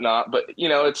whatnot. But, you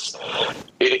know,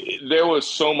 there was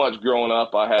so much growing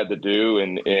up I had to do.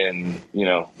 And, you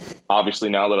know, obviously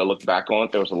now that I look back on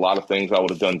it, there was a lot of things I would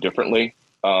have done differently.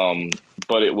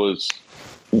 But it was,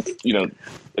 you know,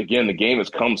 again, the game has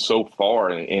come so far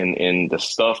in the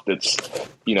stuff that's,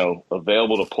 you know,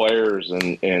 available to players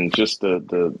and just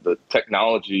the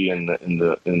technology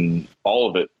and all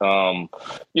of it.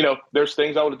 You know, there's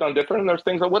things I would have done different, and there's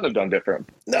things I wouldn't have done different.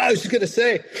 No, I was just going to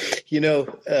say, you know,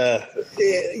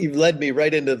 you've led me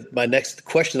right into my next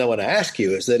question I want to ask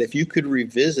you, is that if you could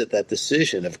revisit that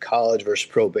decision of college versus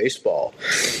pro baseball,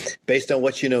 based on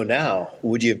what you know now,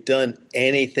 would you have done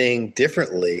anything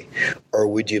differently, or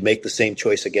would you make the same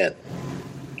choice again?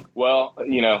 Well,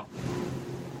 you know,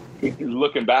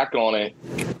 looking back on it,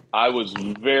 I was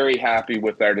very happy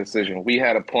with our decision. We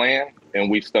had a plan and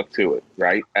we stuck to it,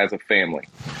 right, as a family.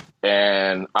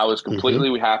 And I was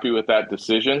completely happy with that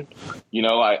decision. You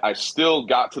know, I still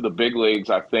got to the big leagues,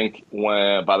 I think,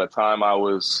 by the time I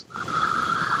was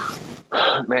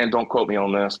man, don't quote me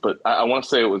on this, but I want to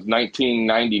say it was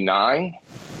 1999.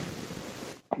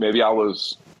 Maybe I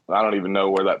don't even know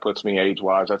where that puts me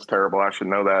age-wise. That's terrible. I should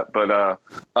know that. But,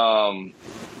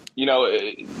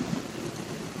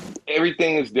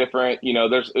 everything is different.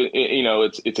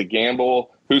 It's a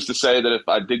gamble. Who's to say that if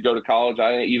I did go to college,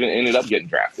 I even ended up getting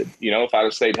drafted? If I'd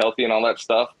have stayed healthy and all that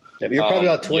stuff. Yeah, you're probably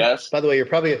about 20. Yes. By the way, you're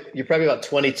probably about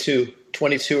 22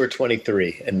 or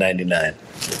 23 in 99.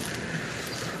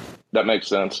 That makes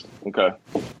sense. Okay.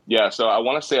 Yeah. So I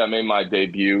want to say I made my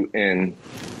debut it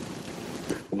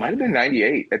might have been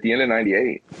 98, at the end of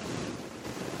 98.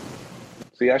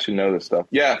 See, I should know this stuff.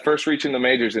 Yeah. First reaching the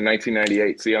majors in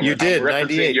 1998. See, I'm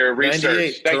referencing your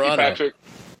research. Thank you, Patrick.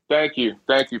 Thank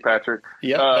you, Patrick.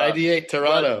 Yep. 98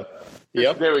 Toronto.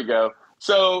 Yep. There we go.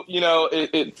 So,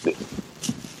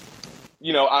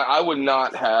 I would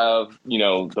not have,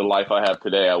 the life I have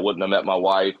today. I wouldn't have met my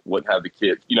wife, wouldn't have the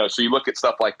kids, so you look at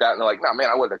stuff like that and they're like, no, man,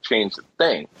 I wouldn't have changed a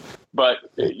thing. But,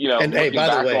 and hey,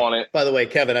 by the way,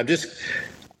 Kevin, I'm just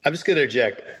going to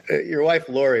interject. Your wife,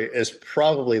 Lori, is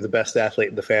probably the best athlete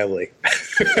in the family.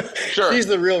 Sure. She's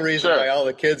the real reason why all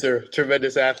the kids are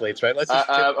tremendous athletes, right? Let's just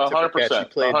 100%. She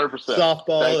played 100%.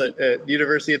 softball at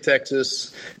University of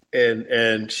Texas,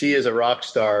 and she is a rock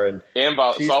star. And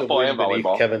softball and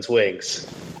volleyball. Kevin's wings.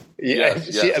 Yeah,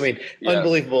 yes.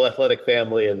 Unbelievable athletic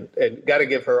family, and got to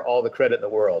give her all the credit in the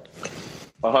world.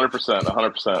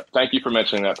 100%. Thank you for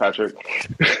mentioning that, Patrick.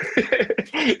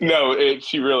 No,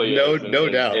 she really is. No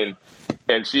doubt.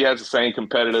 And she has the same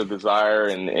competitive desire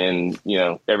and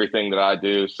everything that I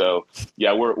do. So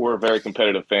yeah, we're a very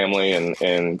competitive family,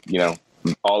 and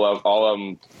all of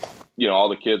them, all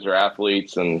the kids are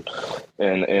athletes and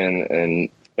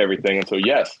everything. And so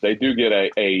yes, they do get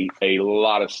a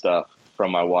lot of stuff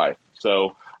from my wife.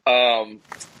 So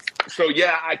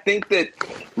yeah, I think that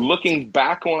looking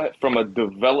back on it from a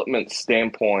development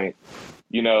standpoint,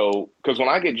 because when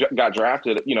I got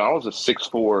drafted, I was a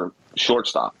 6'4"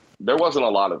 shortstop. There wasn't a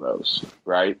lot of those,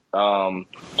 right?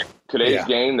 Today's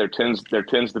game, there tends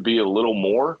to be a little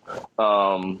more.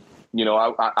 I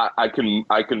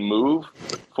can move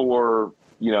for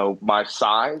my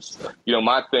size.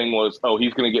 My thing was,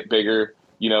 he's going to get bigger.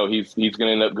 He's going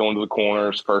to end up going to the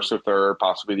corners, first or third,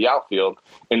 possibly the outfield.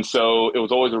 And so it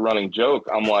was always a running joke.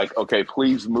 I'm like, okay,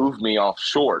 please move me off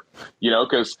short,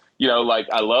 because,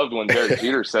 I loved when Derek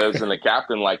Jeter says, and the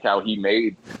captain, like how he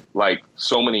made like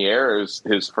so many errors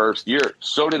his first year.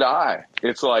 So did I.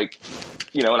 It's like,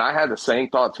 and I had the same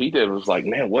thoughts he did. It was like,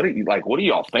 man, what are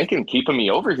y'all thinking keeping me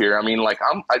over here? I mean, like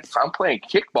I'm playing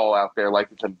kickball out there. Like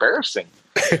it's embarrassing.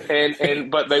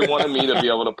 But they wanted me to be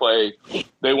able to play.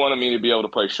 They wanted me to be able to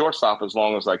play shortstop as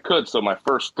long as I could. So my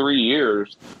first 3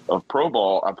 years of pro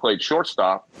ball, I played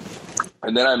shortstop,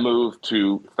 and then I moved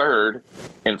to third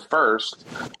and first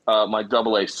my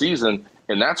AA season,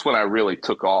 and that's when I really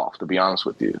took off. To be honest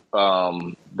with you,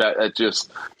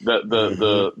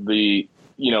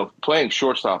 playing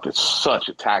shortstop is such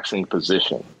a taxing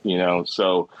position,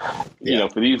 So,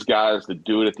 for these guys to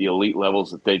do it at the elite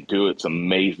levels that they do, it's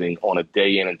amazing on a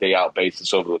day in and day out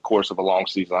basis over the course of a long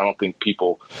season. I don't think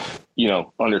people,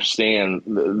 understand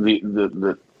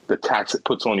the tax it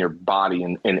puts on your body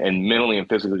and mentally and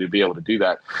physically to be able to do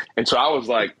that. And so I was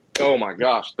like, oh my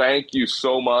gosh, thank you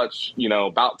so much.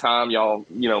 About time y'all,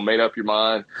 made up your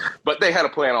mind. But they had a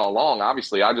plan all along.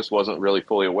 Obviously, I just wasn't really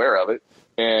fully aware of it.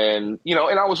 And,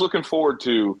 and I was looking forward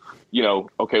to,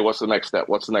 okay, what's the next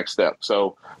step?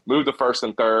 So moved to first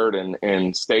and third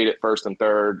and stayed at first and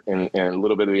third and a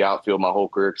little bit of the outfield my whole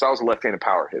career because I was a left-handed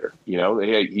power hitter.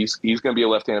 Hey, he's going to be a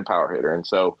left-handed power hitter. And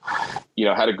so,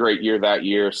 had a great year that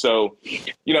year. So,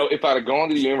 if I'd have gone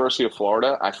to the University of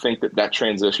Florida, I think that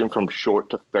transition from short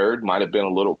to third might have been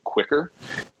a little quicker.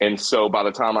 And so by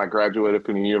the time I graduated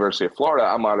from the University of Florida,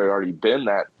 I might have already been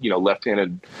that,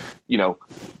 left-handed,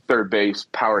 third base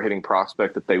power hitting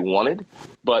prospect that they wanted.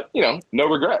 But, no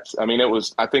regrets. I mean,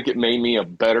 I think it made me a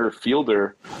better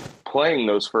fielder playing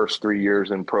those first 3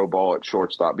 years in pro ball at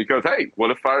shortstop because, hey,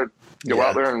 what if I go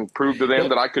out there and prove to them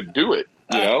that I could do it,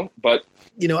 But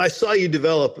I saw you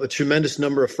develop a tremendous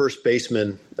number of first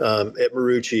basemen at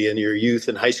Marucci in your youth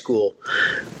and high school.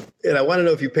 And I want to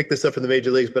know if you picked this up in the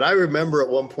major leagues, but I remember at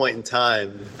one point in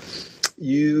time,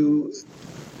 you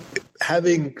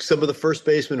having some of the first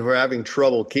basemen who are having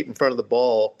trouble keep in front of the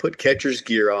ball, put catcher's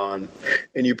gear on,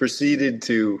 and you proceeded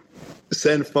to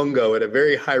send fungo at a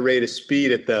very high rate of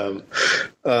speed at them.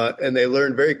 And they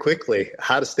learned very quickly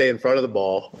how to stay in front of the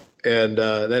ball. And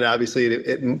then obviously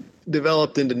it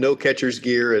developed into no catcher's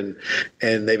gear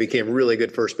and they became really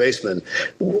good first basemen.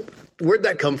 Where'd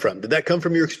that come from? Did that come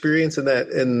from your experience in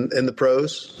the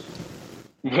pros?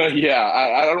 But yeah,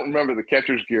 I don't remember the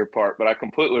catcher's gear part, but I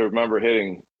completely remember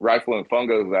hitting rifling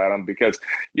fungos at them because,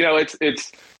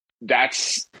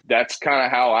 that's kind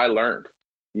of how I learned,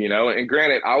 and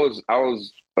granted, I was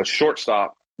a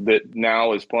shortstop that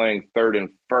now is playing third and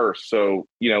first. So,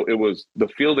 it was the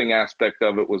fielding aspect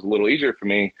of it was a little easier for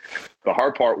me. The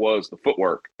hard part was the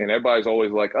footwork. And everybody's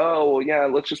always like, oh, well, yeah,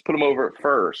 let's just put them over at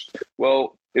first.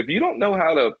 Well, if you don't know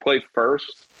how to play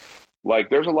first,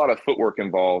 like there's a lot of footwork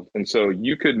involved. And so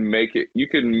you can make it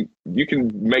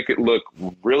look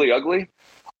really ugly,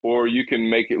 or you can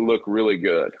make it look really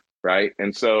good. Right.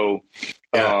 And so,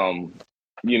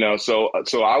 Yeah. so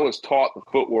I was taught the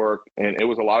footwork, and it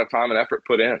was a lot of time and effort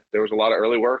put in. There was a lot of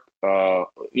early work. There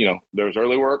was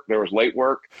early work, there was late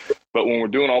work, but when we're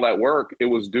doing all that work, it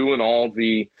was doing all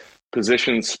the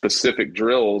position specific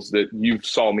drills that you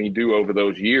saw me do over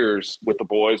those years with the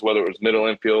boys, whether it was middle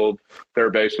infield,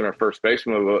 third baseman, or first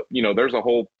baseman. There's a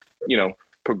whole,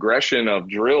 progression of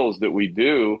drills that we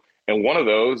do. And one of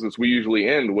those is we usually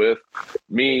end with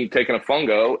me taking a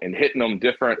fungo and hitting them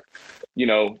different,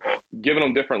 giving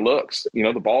them different looks.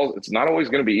 The ball, it's not always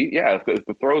going to be, if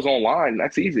the throw's on line,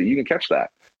 that's easy. You can catch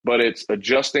that. But it's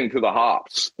adjusting to the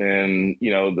hops and,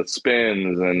 the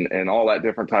spins and all that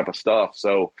different type of stuff.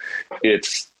 So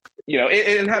it's,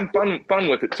 and having fun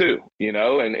with it too,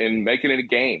 and making it a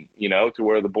game, to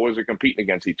where the boys are competing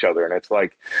against each other. And it's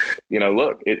like,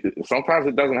 look, sometimes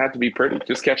it doesn't have to be pretty,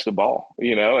 just catch the ball,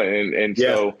 and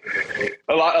Yeah. so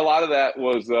a lot of that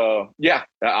was, it's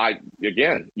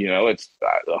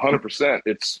 100%.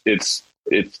 It's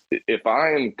if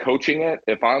I am coaching it,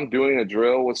 if I'm doing a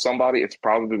drill with somebody, it's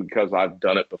probably because I've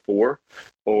done it before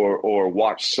or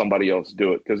watched somebody else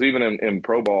do it. Because even in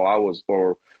pro ball,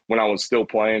 when I was still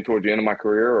playing towards the end of my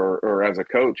career or as a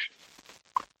coach,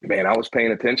 man, I was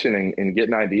paying attention and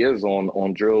getting ideas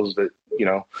on drills that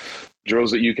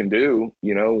you can do,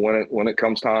 when it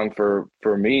comes time for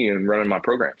me and running my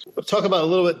programs. Let's talk about a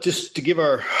little bit, just to give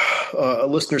our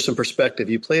listeners some perspective.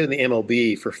 You played in the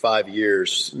MLB for 5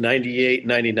 years, 98,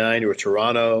 99, you were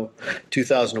Toronto,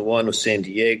 2001 with San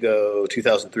Diego,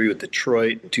 2003 with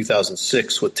Detroit, and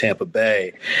 2006 with Tampa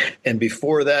Bay. And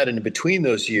before that, and in between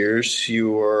those years,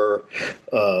 you were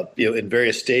in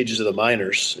various stages of the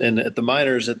minors. And at the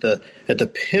minors, at the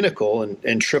pinnacle in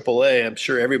AAA, I'm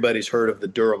sure everybody's heard of the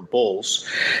Durham Bulls.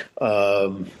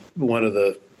 One of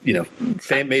the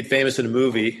made famous in a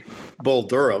movie, Bull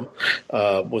Durham,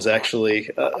 was actually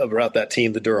about that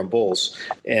team, the Durham Bulls.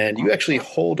 And you actually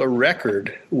hold a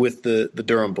record with the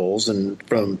Durham Bulls, and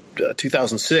from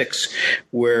 2006,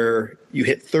 where you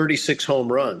hit 36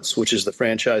 home runs, which is the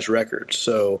franchise record.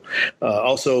 So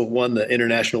also won the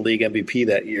International League MVP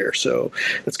that year. So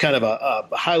that's kind of a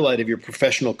highlight of your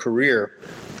professional career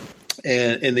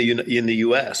and in the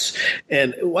U.S.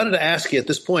 And I wanted to ask you at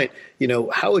this point,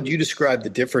 how would you describe the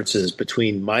differences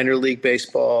between minor league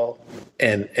baseball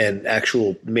and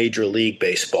actual major league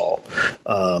baseball?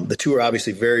 The two are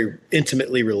obviously very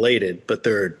intimately related, but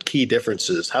there are key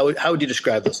differences. How would you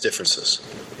describe those differences?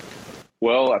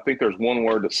 Well, I think there's one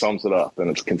word that sums it up,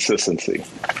 and it's consistency.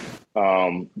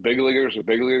 Big leaguers are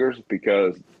big leaguers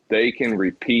because they can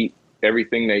repeat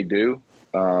everything they do.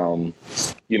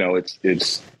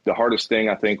 It's the hardest thing,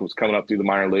 I think, was coming up through the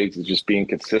minor leagues is just being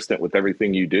consistent with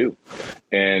everything you do.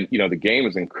 And, the game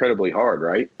is incredibly hard,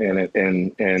 right? And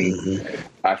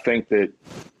I think that,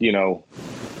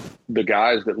 the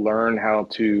guys that learn how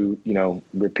to,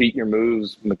 repeat your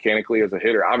moves mechanically as a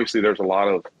hitter, obviously there's a lot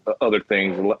of other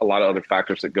things, a lot of other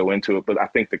factors that go into it. But I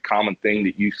think the common thing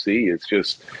that you see is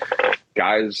just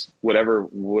guys, whatever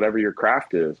your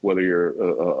craft is, whether you're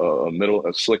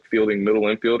a slick fielding middle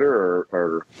infielder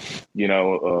or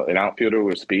an outfielder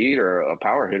with speed or a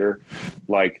power hitter,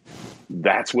 like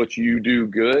that's what you do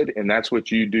good, and that's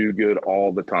what you do good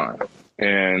all the time.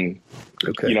 And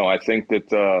I think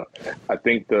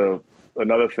that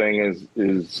another thing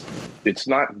is it's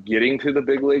not getting to the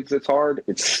big leagues that's hard,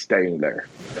 it's staying there.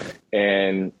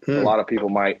 And a lot of people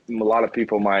might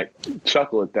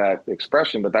chuckle at that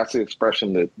expression, but that's the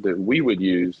expression that we would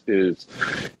use is,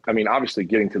 obviously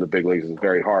getting to the big leagues is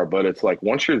very hard, but it's like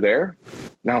once you're there,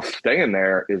 now staying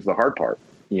there is the hard part.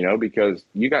 Because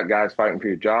you got guys fighting for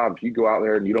your job. If you go out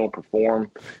there and you don't perform,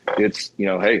 it's,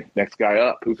 hey, next guy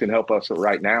up, who can help us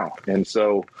right now? And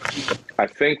so I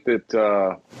think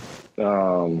that,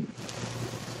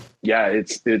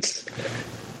 it's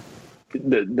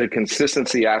the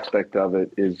consistency aspect of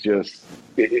it is just,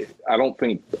 I don't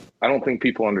think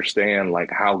people understand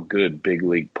like how good big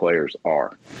league players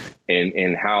are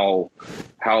and how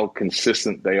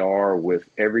consistent they are with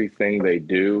everything they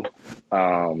do.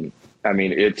 I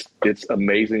mean, it's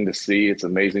amazing to see. It's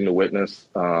amazing to witness.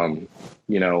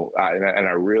 You know, I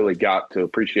really got to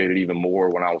appreciate it even more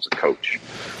when I was a coach.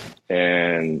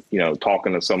 And, you know,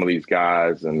 talking to some of these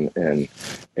guys and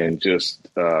just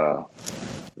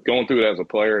going through it as a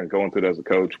player and going through it as a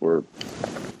coach were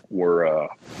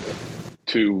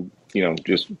two, you know,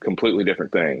 just completely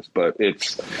different things. But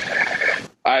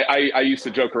I used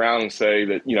to joke around and say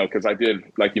that, you know, because I did,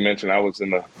 like you mentioned, I was in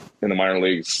the minor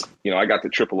leagues. You know, I got to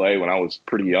AAA when I was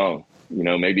pretty young, you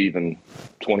know, maybe even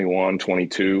 21,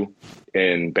 22,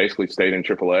 and basically stayed in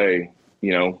AAA,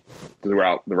 you know,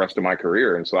 throughout the rest of my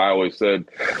career. And so I always said,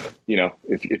 you know,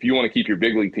 if you want to keep your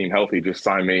big league team healthy, just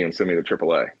sign me and send me to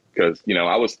AAA. Because, you know,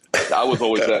 I was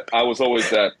always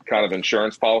that kind of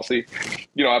insurance policy.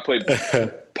 You know, I played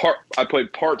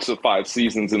parts of 5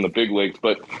 seasons in the big leagues,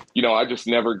 but, you know, I just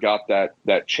never got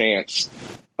that chance,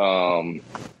 you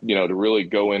know, to really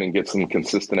go in and get some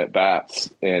consistent at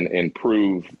bats and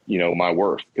prove, you know, my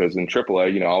worth. Because in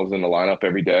AAA, you know, I was in the lineup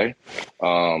every day.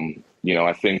 You know,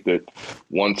 I think that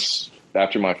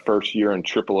after my first year in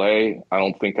AAA, I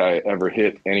don't think I ever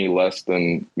hit any less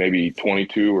than maybe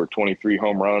 22 or 23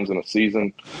 home runs in a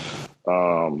season.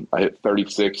 I hit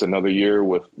 36 another year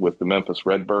with the Memphis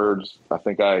Redbirds. I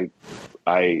think I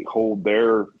hold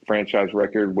their franchise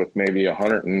record with maybe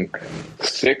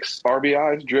 106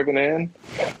 RBIs driven in.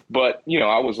 But, you know,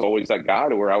 I was always that guy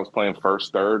to where I was playing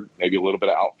first, third, maybe a little bit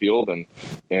of outfield. And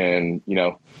you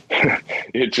know,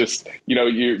 it just, you know,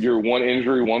 you're one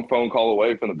injury, one phone call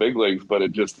away from the big leagues, but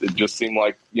it just seemed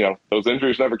like, you know, those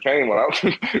injuries never came when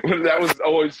that was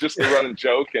always just a running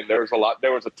joke. And there was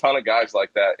a ton of guys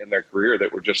like that in their career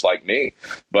that were just like me.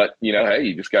 But, you know, hey,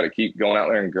 you just got to keep going out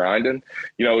there and grinding.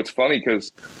 You know, it's funny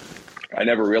because I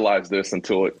never realized this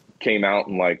until it came out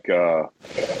in like, I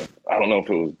don't know if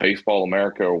it was Baseball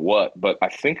America or what, but I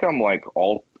think I'm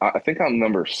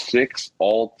number 6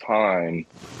 all time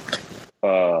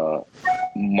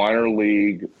minor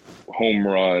league home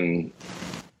run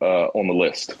on the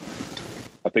list.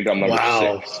 I think I'm number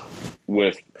 6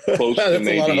 with close to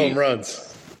maybe a lot of home runs.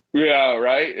 Yeah,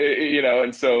 right. You know,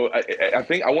 and so I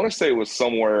think I want to say it was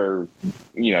somewhere,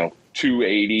 you know,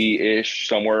 280-ish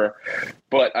somewhere,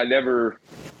 but I never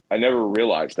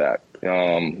realized that. You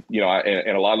know,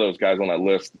 and a lot of those guys on that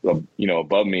list, you know,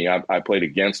 above me, I played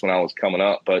against when I was coming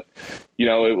up. But, you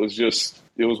know, it was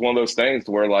one of those things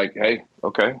where like, hey,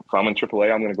 okay, if I'm in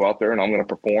AAA, I'm going to go out there and I'm going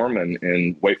to perform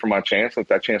and wait for my chance. If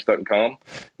that chance doesn't come,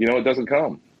 you know, it doesn't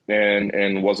come.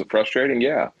 And was it frustrating?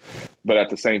 Yeah. But at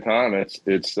the same time,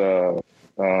 it's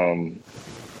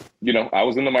you know, I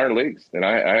was in the minor leagues and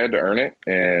I had to earn it.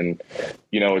 And,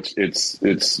 you know,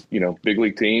 it's, you know, big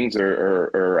league teams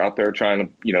are out there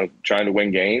trying to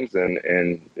win games.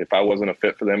 And if I wasn't a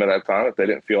fit for them at that time, if they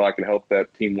didn't feel I could help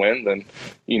that team win, then,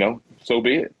 you know, so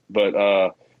be it.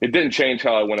 But, it didn't change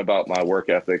how I went about my work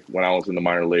ethic when I was in the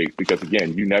minor leagues, because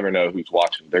again, you never know who's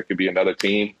watching. There could be another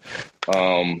team,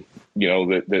 you know,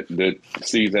 that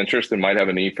sees interest and might have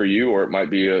a need for you, or it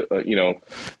might be a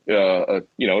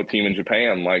team in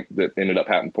Japan like that ended up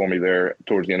happening for me there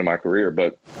towards the end of my career.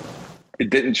 But it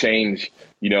didn't change,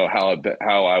 you know,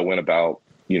 how I went about,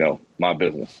 you know, my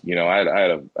business. You know, I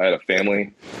had a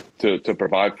family to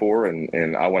provide for,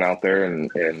 and I went out there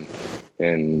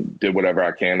and did whatever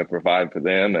I can to provide for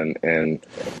them, and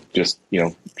just, you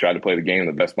know, tried to play the game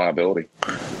to the best of my ability.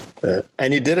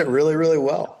 And you did it really, really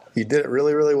well. You did it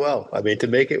really, really well. I mean, to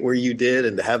make it where you did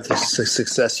and to have the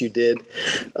success you did,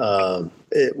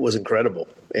 it was incredible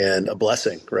and a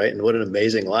blessing, right? And what an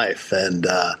amazing life. And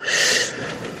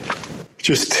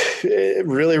just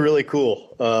really, really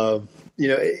cool. You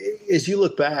know, as you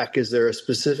look back, is there a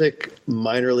specific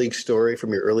minor league story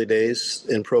from your early days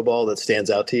in pro ball that stands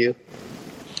out to you?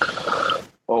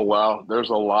 Oh, wow. There's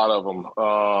a lot of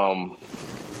them.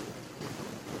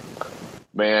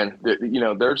 Man, you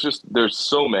know, there's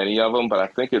so many of them, but I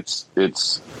think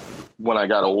it's when I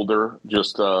got older,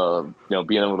 just, you know,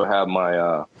 being able to have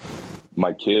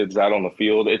my kids out on the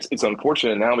field. It's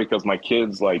unfortunate now because my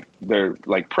kids, like, they're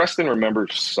like, Preston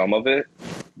remembers some of it,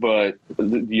 but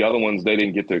the other ones, they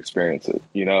didn't get to experience it,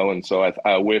 you know? And so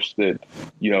I wish that,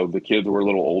 you know, the kids were a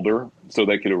little older so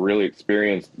they could have really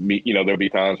experienced me. You know, there'll be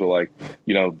times where, like,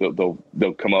 you know,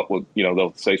 they'll come up with, you know,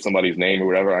 they'll say somebody's name or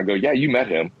whatever. I go, yeah, you met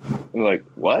him. And they're like,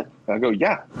 what? I go,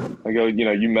 yeah. I go, you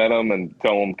know, you met him, and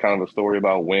tell them kind of a story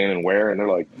about when and where. And they're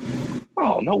like,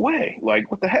 oh, no way.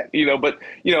 Like, what the heck? But,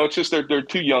 it's just they're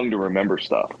too young to remember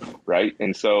stuff, right?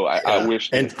 And so I wish.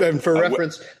 And for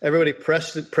reference, everybody,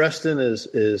 Preston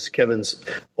is Kevin's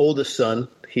oldest son.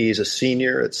 He's a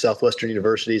senior at Southwestern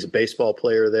University. He's a baseball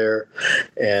player there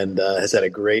and has had a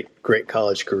great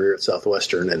college career at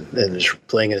Southwestern and is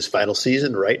playing in his final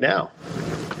season right now.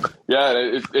 Yeah,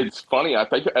 it's funny. I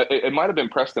think it might have been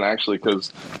Preston actually,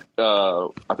 because I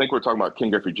think we were talking about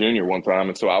Ken Griffey Jr. one time,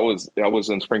 and so I was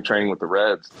in spring training with the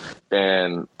Reds,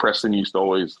 and Preston used to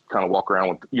always kind of walk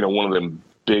around with one of them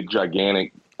big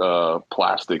gigantic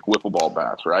plastic wiffle ball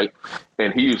bats, right?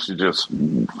 And he used to just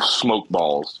smoke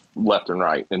balls left and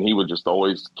right, and he would just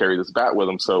always carry this bat with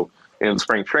him. So in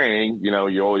spring training,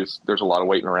 there's a lot of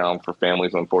waiting around for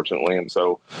families, unfortunately. And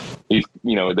so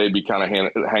they'd be kind of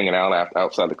hanging out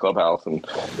outside the clubhouse, and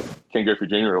Ken Griffey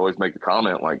Jr. would always make the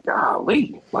comment like,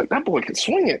 golly, like that boy can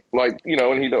swing it. Like,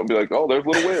 and he'd be like, oh, there's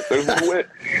little Witt.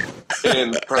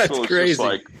 And Preston was crazy. just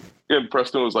like,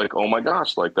 Preston was like, oh my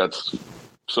gosh, like that's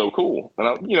so cool.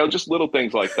 And just little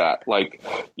things like that. Like,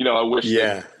 I wish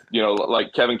that,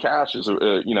 like Kevin Cash is,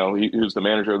 who's the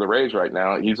manager of the Rays right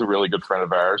now. He's a really good friend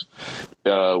of ours.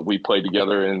 We played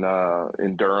together in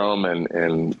Durham,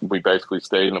 and we basically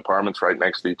stayed in apartments right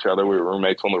next to each other. We were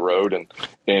roommates on the road,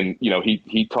 and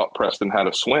he taught Preston how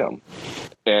to swim.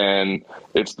 And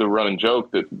it's the running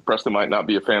joke that Preston might not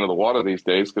be a fan of the water these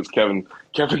days, because Kevin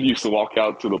used to walk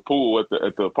out to the pool at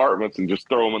the apartments and just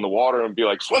throw him in the water and be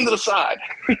like, swim to the side.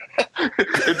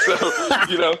 And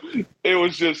so, it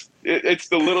was just, it's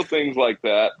the little things like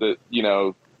that,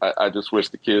 I just wish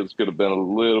the kids could have been a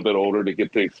little bit older to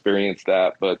get to experience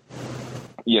that. But,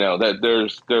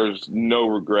 that there's no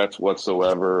regrets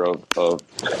whatsoever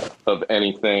of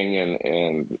anything.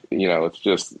 And it's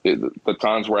just the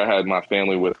times where I had my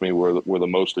family with me were the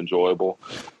most enjoyable,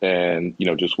 and,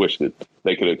 just wish that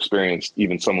they could experience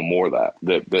even some more of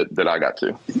that I got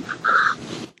to.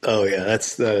 Oh yeah,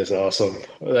 that is awesome.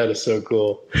 That is so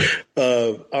cool.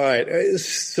 All right,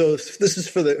 so this is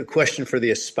for the question for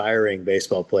the aspiring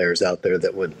baseball players out there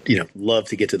that would love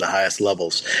to get to the highest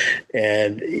levels,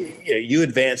 and you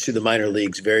advance through the minor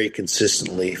leagues very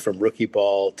consistently from rookie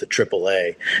ball to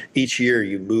AAA. Each year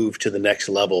you move to the next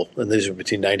level, and these are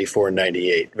between 94 and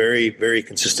 98. Very, very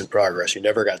consistent progress. You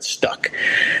never got stuck.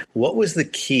 What was the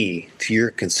key to your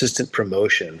consistent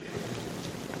promotion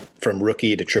from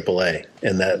rookie to AAA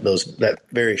in that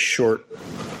very short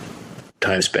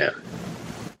time span?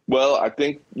 Well, I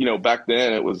think, back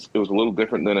then it was a little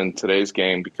different than in today's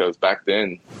game, because back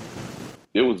then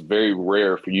it was very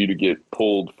rare for you to get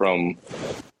pulled from,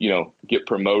 get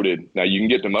promoted. Now you can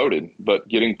get demoted, but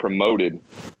getting promoted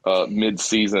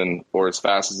mid-season or as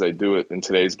fast as they do it in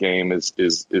today's game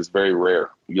is very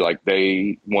rare.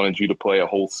 They wanted you to play a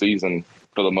whole season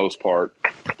for the most part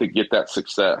to get that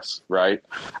success, right?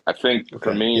 I think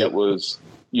for me, It was,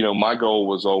 my goal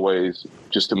was always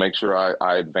just to make sure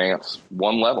I advance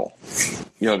one level,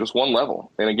 just one level.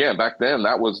 And again, back then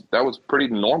that was pretty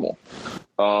normal.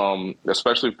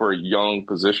 Especially for a young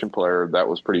position player, that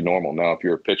was pretty normal. Now, if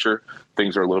you're a pitcher,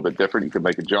 things are a little bit different. You can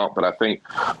make a jump. But I think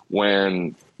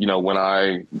when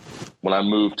I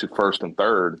moved to first and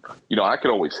third, I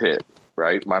could always hit.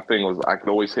 Right. My thing was I could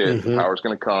always hit. Mm-hmm. The power's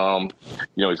going to come.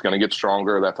 He's going to get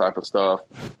stronger, that type of stuff.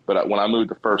 But when I moved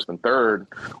to first and third,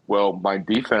 well, my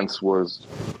defense was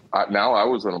now I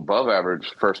was an above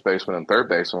average first baseman and third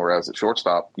baseman, whereas at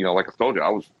shortstop, like I told you, I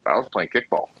was playing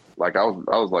kickball. Like I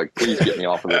was like, please get me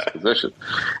off of this position.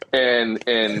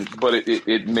 But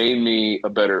it made me a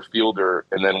better fielder.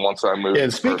 And then once I moved.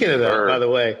 And speaking of that, by the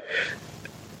way,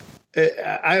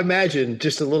 I imagine,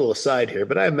 just a little aside here,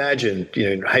 but I imagine,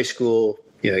 in high school,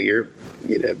 you're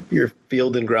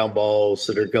fielding ground balls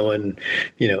that are going,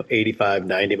 85,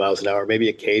 90 miles an hour, maybe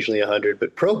occasionally 100.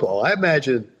 But pro ball, I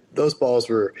imagine those balls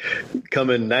were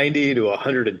coming 90 to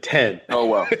 110. Oh,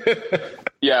 well.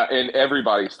 Yeah, and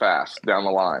everybody's fast down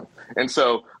the line. And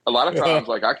so a lot of times,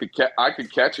 like I could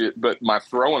catch it, but my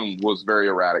throwing was very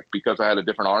erratic because I had a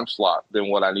different arm slot than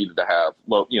what I needed to have.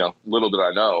 Well, little did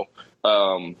I know.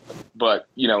 But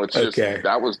it's just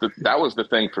that was the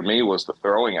thing for me, was the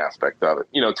throwing aspect of it.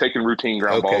 Taking routine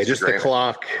ground balls. Just the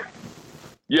clock.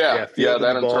 Yeah,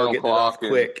 that internal clock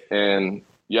quick. And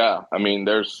yeah, I mean,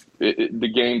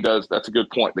 the game does. That's a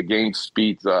good point. The game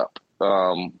speeds up.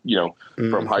 From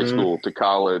high school to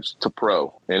college to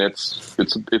pro, and it's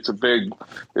a big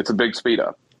speed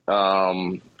up.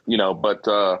 But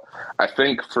I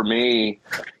think for me,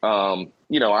 I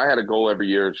had a goal every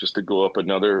year just to go up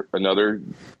another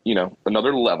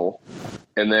level.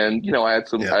 And then, I had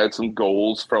some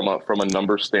goals from a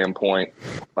number standpoint,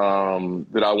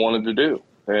 that I wanted to do.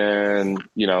 And,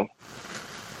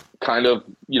 kind of,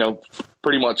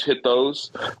 pretty much hit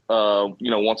those,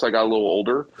 once I got a little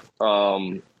older.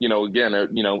 Again,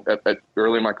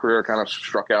 early in my career, I kind of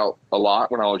struck out a lot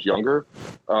when I was younger.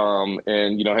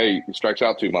 Hey, he strikes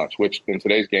out too much, which in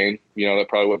today's game, that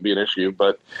probably wouldn't be an issue.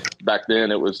 But back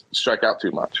then it was strike out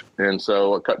too much. And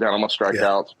so I cut down on my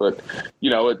strikeouts. But,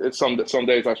 it's some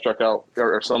days I struck out,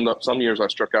 or some years I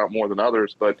struck out more than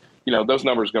others. But, those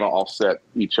numbers are going to offset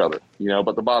each other,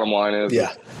 but the bottom line is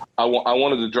I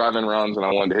wanted to drive in runs and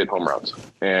I wanted to hit home runs.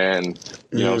 And,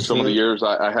 some of the years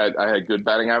I had good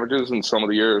batting averages, and some of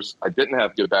the years I didn't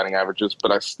have good batting averages, but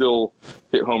I still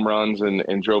hit home runs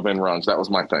and drove in runs. That was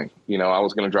my thing. I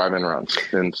was going to drive in runs.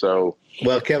 And so,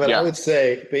 well, Kevin, I would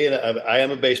say, I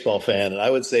am a baseball fan, and I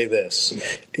would say this: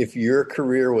 if your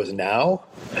career was now,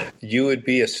 you would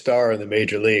be a star in the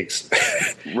major leagues.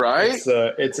 Right?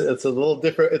 It's a little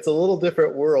different. It's a little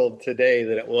different world today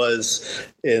than it was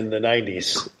in the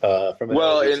 '90s.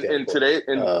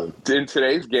 In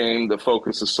today's game, the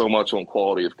focus is so much on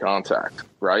quality of contact.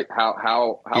 Right?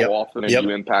 How often are you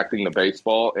impacting the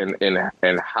baseball,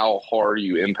 and how hard are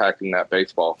you impacting that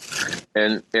baseball?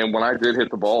 And when I did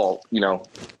hit the ball,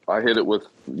 I hit it with,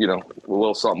 a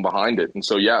little something behind it. And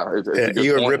so, it's a good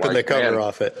you were point. ripping the cover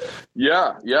off it.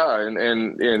 Yeah.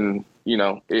 And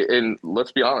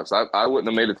let's be honest, I wouldn't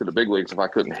have made it to the big leagues if I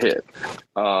couldn't hit.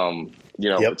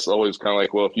 It's always kind of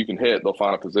like, well, if you can hit, they'll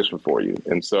find a position for you.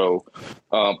 And so,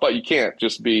 but you can't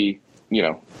just be,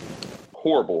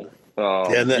 horrible.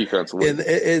 Defensively.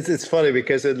 It's funny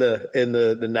because in the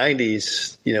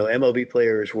 90s, MLB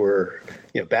players were,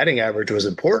 batting average was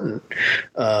important,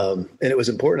 and it was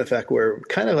important in fact where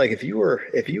kind of like if you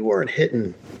weren't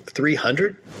hitting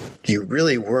 300, you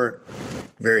really weren't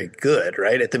very good,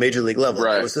 right, at the major league level.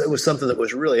 Right. It was something that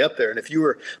was really up there, and if you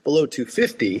were below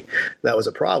 250, that was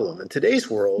a problem. In today's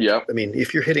world, I mean,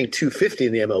 if you're hitting 250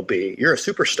 in the MLB, you're a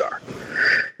superstar.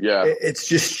 Yeah, it's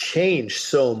just changed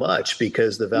so much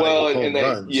because the value of home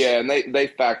runs. And they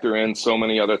factor in so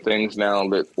many other things now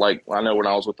that, like, I know when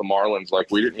I was with the Marlins, like,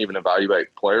 we didn't even evaluate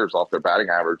players off their batting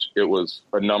average. It was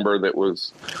a number that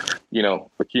was,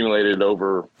 accumulated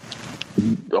over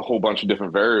a whole bunch of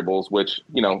different variables, which,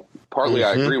 partly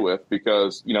I agree with,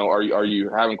 because, are you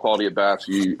having quality at bats?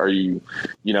 Is your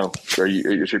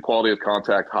quality of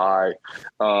contact high?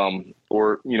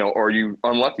 Or are you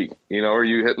unlucky? Are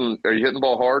you hitting the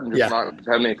ball hard and just not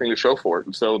having anything to show for it?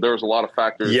 And so there was a lot of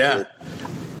factors. Yeah.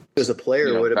 As a player,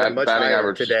 it would have been much higher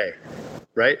average today,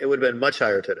 right? It would have been much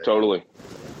higher today. Totally.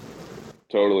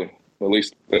 At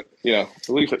least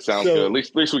it sounds good. At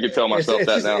least we could tell myself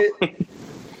that now.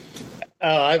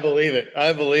 Oh, I believe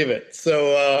it.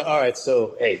 So, all right.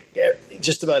 So, hey,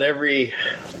 just about every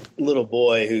little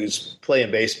boy who's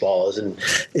playing baseball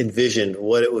has envisioned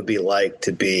what it would be like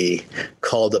to be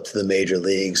called up to the major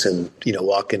leagues and,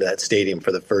 walk into that stadium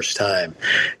for the first time.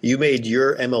 You made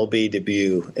your MLB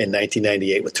debut in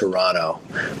 1998 with Toronto.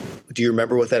 Do you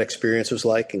remember what that experience was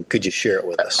like, and could you share it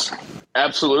with us?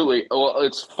 Absolutely. Well,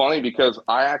 it's funny because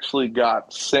I actually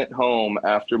got sent home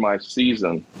after my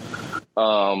season.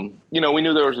 We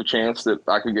knew there was a chance that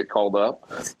I could get called up,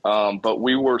 but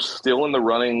we were still in the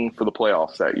running for the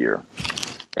playoffs that year.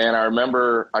 And I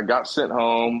remember I got sent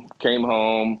home, came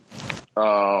home,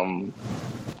 and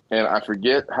I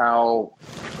forget how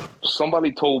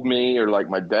somebody told me, or like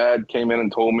my dad came in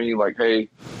and told me, like, hey,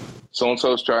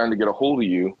 so-and-so is trying to get a hold of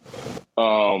you.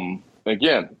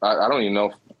 Again, I don't even know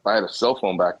if I had a cell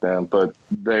phone back then, but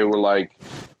they were like,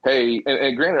 hey,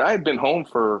 and granted, I had been home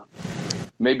for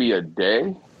maybe a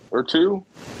day or two,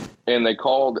 and they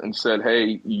called and said,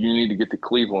 hey, you need to get to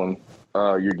Cleveland.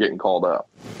 You're getting called up.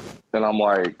 And I'm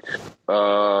like,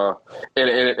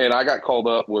 and I got called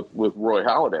up with Roy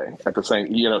Halladay at the same,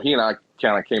 he and I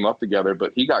kind of came up together,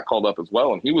 but he got called up as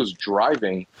well. And he was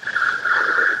driving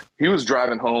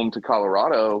home to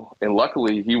Colorado, and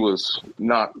luckily he was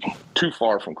not too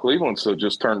far from Cleveland, so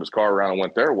just turned his car around and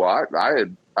went there. Well,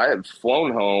 I had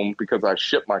flown home because I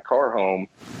shipped my car home.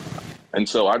 And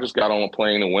so I just got on a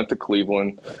plane and went to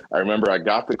Cleveland. I remember I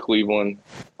got to Cleveland.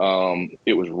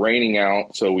 It was raining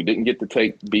out, so we didn't get to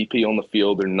take BP on the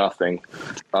field or nothing.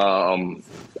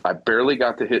 I barely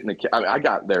got to hit I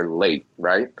got there late,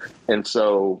 right? And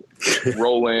so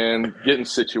roll in, getting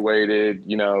situated.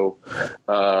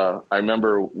 I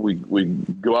remember we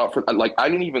go out for, like, I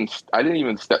didn't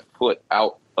even step foot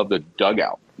out of the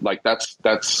dugout. Like that's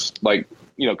like,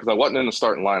 because I wasn't in the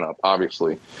starting lineup,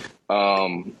 obviously.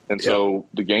 So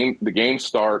the game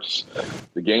starts,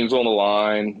 the game's on the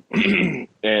line.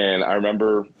 And I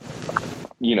remember,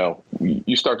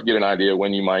 you start to get an idea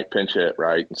when you might pinch hit,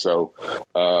 right? And so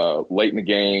late in the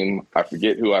game, I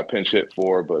forget who I pinch hit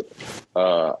for, but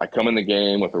I come in the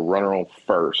game with a runner on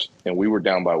first, and we were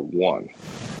down by 1.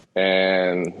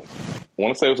 And I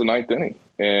want to say it was the 9th inning.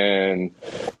 And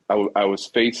I was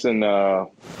facing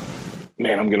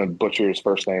man, I'm going to butcher his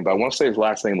first name, but I want to say his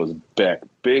last name was Beck.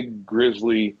 Big,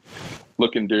 grizzly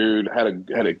looking dude, had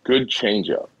a good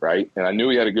changeup, right? And I knew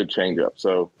he had a good changeup.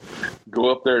 So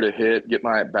go up there to hit, get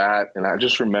my at bat. And I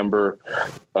just remember,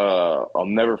 I'll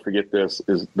never forget this,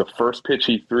 is the first pitch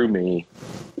he threw me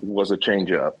was a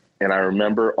changeup. And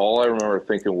all I remember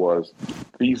thinking was,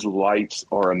 these lights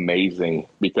are amazing,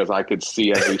 because I could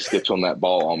see every stitch on that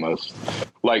ball almost.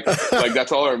 Like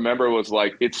that's all I remember was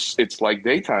like, it's like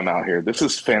daytime out here. This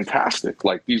is fantastic.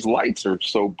 Like, these lights are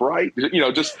so bright,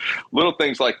 just little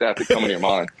things like that come in your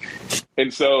mind.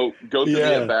 And so go through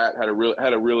the at bat,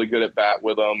 had a really good at bat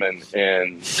with them,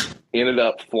 and ended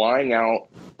up flying out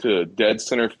to dead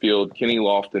center field. Kenny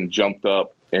Lofton jumped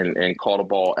up and caught a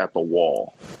ball at the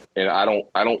wall. And I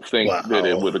don't think that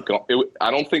it would have gone. I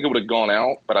don't think it would have gone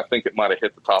out, but I think it might have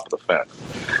hit the top of the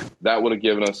fence. That would have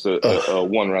given us a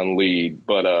 1-run lead.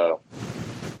 But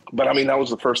I mean, that was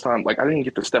the first time. Like, I didn't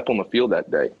get to step on the field that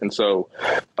day, and so,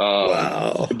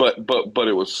 but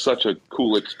it was such a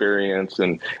cool experience,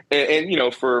 and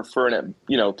for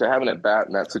to have an at bat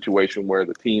in that situation where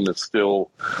the team is still,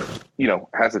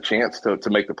 has a chance to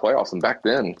make the playoffs. And back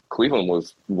then, Cleveland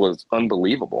was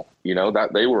unbelievable. That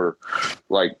they were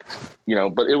like,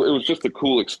 but it was just a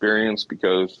cool experience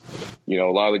because, a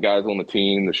lot of the guys on the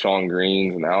team, the Sean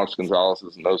Greens and Alex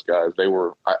Gonzalez's and those guys,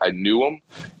 I knew them,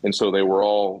 and so they were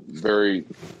all very,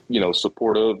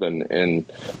 supportive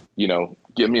and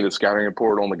give me the scouting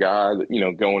report on the guy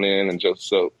that, going in, and just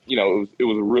so, it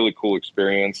was a really cool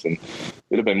experience, and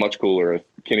it'd have been much cooler if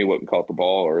Kenny wouldn't caught the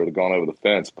ball or it had gone over the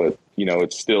fence, but,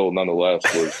 it still nonetheless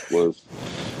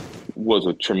was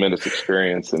a tremendous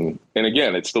experience. And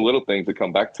again, it's the little things that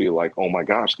come back to you, like, oh my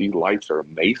gosh, these lights are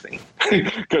amazing.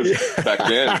 Because back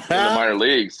then in the minor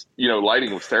leagues,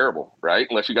 lighting was terrible, right?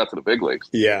 Unless you got to the big leagues.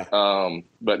 Yeah.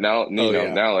 But now,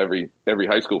 now every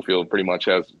high school field pretty much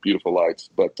has beautiful lights.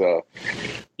 But that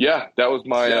was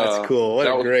my, that's cool.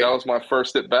 That was my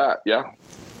first at bat. Yeah.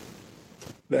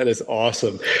 That is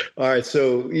awesome. All right.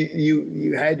 So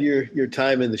you had your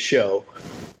time in the show.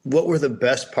 What were the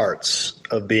best parts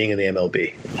of being in the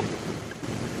MLB?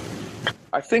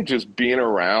 I think just being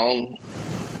around,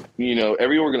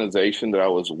 every organization that I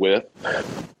was with,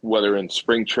 whether in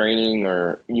spring training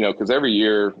or, because every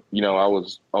year, I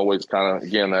was always kind of,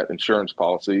 again, that insurance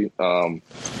policy.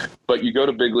 But you go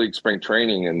to big league spring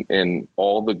training and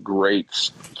all the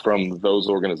greats from those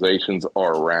organizations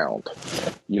are around.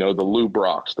 The Lou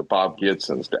Brocks, the Bob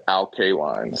Gidsons, the Al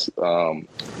Kalines.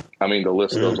 I mean, the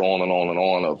list goes on and on and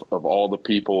on of all the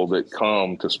people that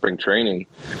come to spring training.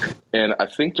 And I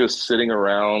think just sitting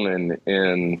around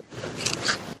in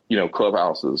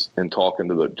clubhouses and talking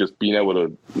to just being able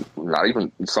to, not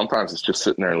even, sometimes it's just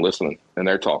sitting there and listening, and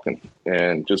they're talking,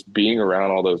 and just being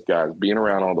around all those guys, being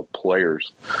around all the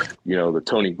players, the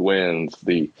Tony Gwynns,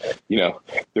 the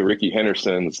Ricky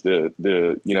Hendersons,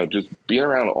 just being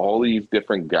around all these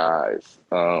different guys,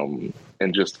 and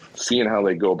just seeing how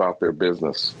they go about their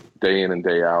business day in and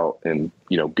day out, and,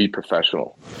 be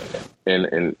professional,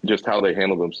 and just how they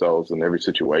handle themselves in every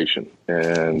situation.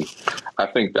 And I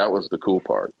think that was the cool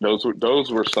part. Those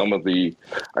were some of the,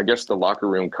 I guess, the locker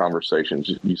room conversations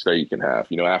you say you can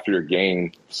have, after your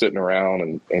game, sitting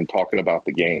around and talking about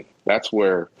the game. That's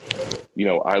where,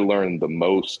 I learned the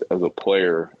most as a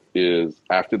player, is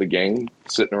after the game,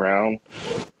 sitting around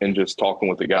and just talking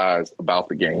with the guys about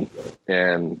the game.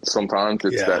 And sometimes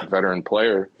it's that veteran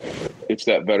player.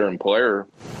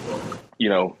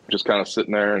 Just kind of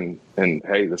sitting there and,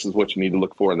 hey, this is what you need to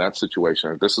look for in that situation,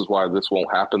 or this is why this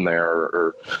won't happen there,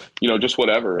 or just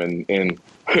whatever. And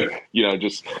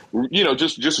just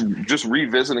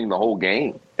revisiting the whole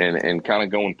game and kind of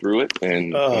going through it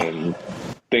and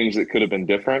things that could have been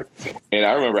different. And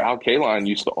I remember Al Kaline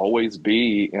used to always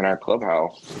be in our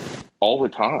clubhouse all the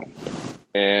time.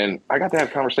 And I got to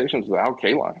have conversations with Al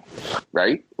Kaline,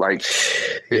 right? Like,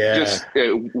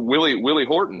 Willie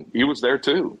Horton, he was there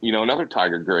too. Another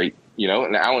Tiger great.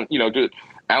 And Alan,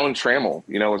 Alan Trammell,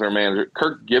 was our manager.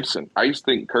 Kirk Gibson. I used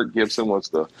to think Kirk Gibson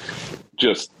was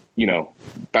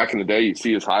back in the day, you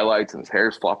see his highlights and his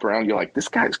hair's flopping around. You're like, this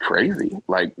guy's crazy.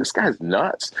 Like, this guy's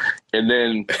nuts. And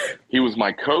then he was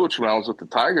my coach when I was with the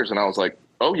Tigers, and I was like,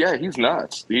 oh yeah, he's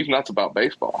nuts. He's nuts about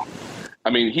baseball. I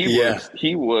mean,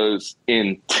 he was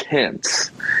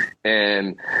intense.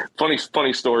 And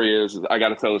funny story is, I got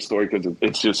to tell the story because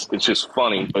it's just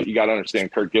funny. But you got to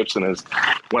understand, Kirk Gibson is,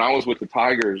 when I was with the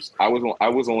Tigers, I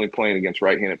was only playing against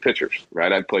right-handed pitchers,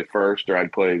 right? I'd play first or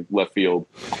I'd play left field,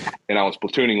 and I was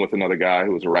platooning with another guy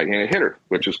who was a right-handed hitter,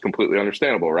 which is completely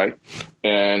understandable, right?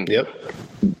 And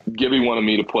Gibby wanted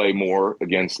me to play more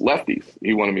against lefties.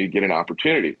 He wanted me to get an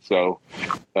opportunity. So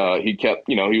he kept,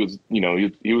 he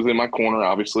was in my corner,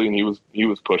 obviously, and he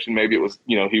was pushing. Maybe it was,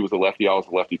 he was a lefty, I was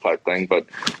a lefty type thing, but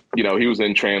he was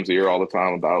in Tram's ear all the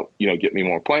time about, get me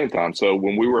more playing time. So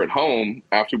when we were at home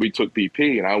after we took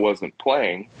BP and I wasn't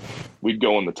playing, we'd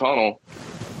go in the tunnel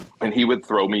and he would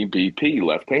throw me BP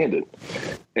left-handed.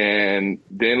 And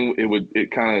then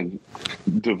it kind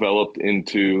of developed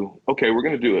into, okay, we're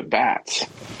going to do it bats.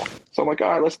 So I'm like, all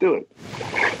right, let's do it.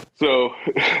 So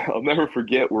I'll never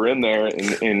forget, we're in there,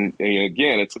 and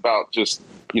again, it's about just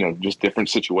different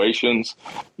situations,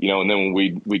 and then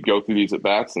we'd go through these at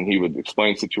bats, and he would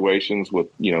explain situations with,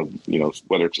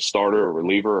 whether it's a starter or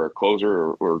reliever or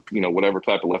closer or whatever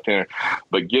type of left-hander.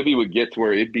 But Gibby would get to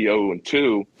where it'd be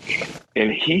 0-2,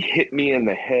 and he hit me in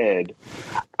the head,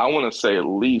 I want to say at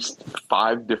least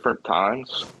 5 different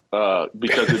times,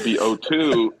 because it'd be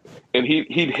 0-2. And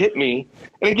he'd hit me,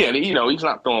 and again, he's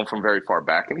not throwing from very far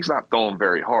back, and he's not throwing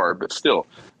very hard, but still,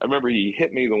 I remember he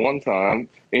hit me the one time,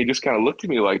 and he just kind of looked at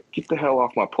me like, get the hell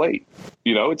off my plate.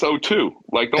 It's 0-2.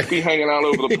 Like, don't be hanging out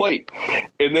over the plate.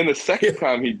 And then the second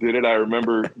time he did it, I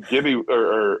remember Gibby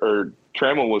or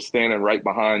Trammell was standing right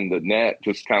behind the net,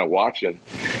 just kind of watching,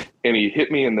 and he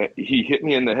hit me in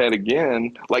the head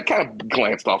again, like kind of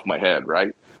glanced off my head,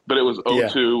 right? But it was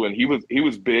 0-2, and he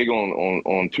was big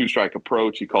on two-strike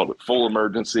approach. He called it full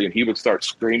emergency, and he would start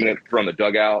screaming it from the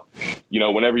dugout,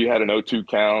 whenever you had an 0-2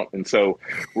 count. And so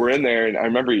we're in there, and I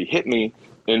remember he hit me,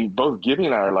 and both Gibby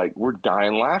and I are like, we're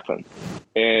dying laughing.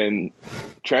 And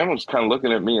Trammell was kind of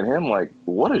looking at me and him like,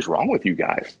 what is wrong with you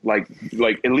guys? Like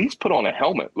at least put on a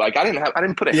helmet. Like I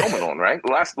didn't put a helmet on, right?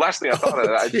 Last thing I thought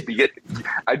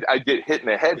I'd get hit in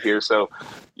the head here. So,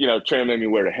 Trammell made me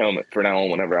wear the helmet for now on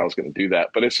whenever I was going to do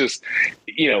that. But it's just,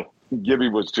 Gibby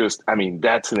was just,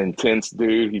 that's an intense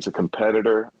dude. He's a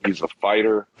competitor. He's a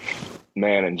fighter,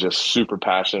 man, and just super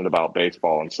passionate about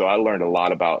baseball. And so I learned a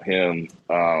lot about him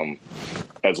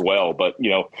as well. But,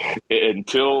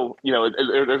 until,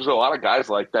 there's a lot of guys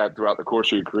like that throughout the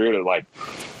course of your career that like,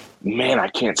 man, I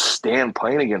can't stand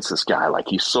playing against this guy. Like,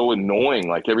 he's so annoying.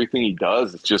 Like, everything he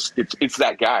does, it's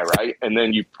that guy, right? And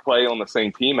then you play on the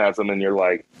same team as him, and you're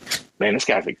like, man, this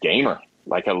guy's a gamer.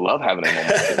 Like, I love having him on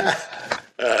my team.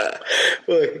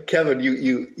 Well, Kevin,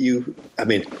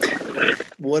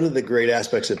 one of the great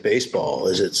aspects of baseball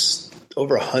is it's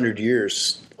over 100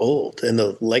 years old, and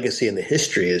the legacy and the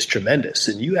history is tremendous.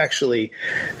 And you actually,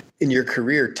 in your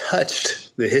career,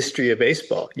 touched the history of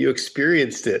baseball. You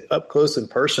experienced it up close and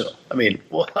personal.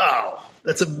 Wow,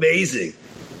 that's amazing.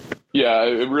 Yeah,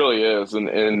 it really is.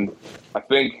 And I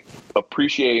think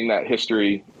appreciating that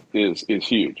history is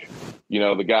huge.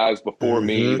 The guys before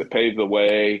me that paved the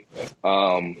way,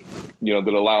 that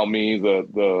allow me the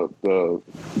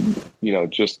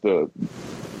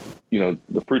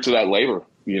fruits of that labor,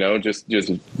 just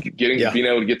being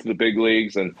able to get to the big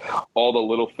leagues and all the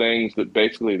little things that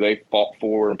basically they fought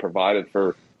for and provided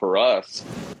for us,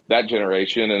 that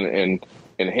generation, and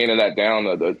handing that down.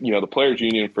 The Players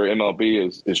Union for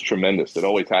MLB is tremendous. It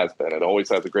always has been. It always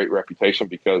has a great reputation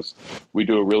because we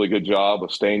do a really good job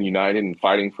of staying united and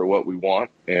fighting for what we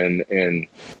want, and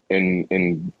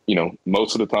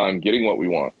most of the time getting what we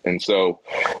want. And so,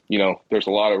 there's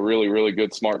a lot of really, really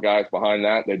good, smart guys behind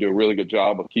that. They do a really good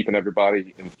job of keeping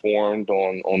everybody informed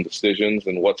on decisions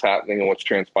and what's happening and what's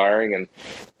transpiring. And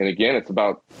again, it's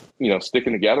about,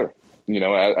 sticking together,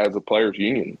 as a players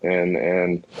union,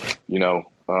 and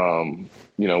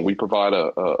we provide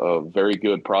a very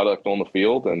good product on the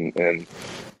field, and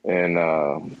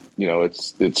I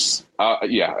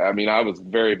was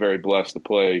very, very blessed to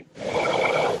play.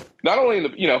 Not only in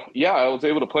the, I was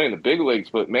able to play in the big leagues,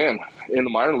 but man, in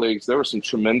the minor leagues, there were some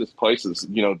tremendous places.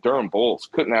 Durham Bulls,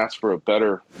 couldn't ask for a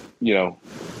better,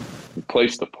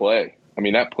 place to play.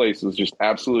 That place was just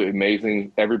absolutely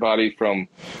amazing. Everybody from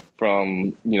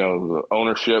the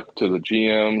ownership to the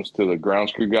GMs to the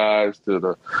grounds crew guys to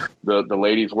the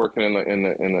ladies working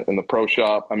in the pro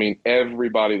shop.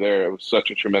 Everybody there. It was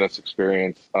such a tremendous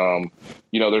experience.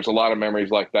 There's a lot of memories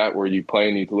like that where you play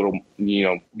in these little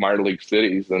minor league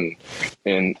cities and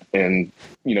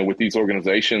with these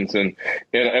organizations and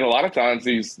a lot of times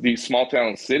these small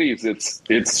town cities,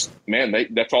 it's man,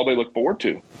 that's all they look forward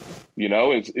to.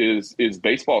 is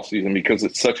baseball season, because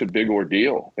it's such a big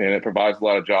ordeal and it provides a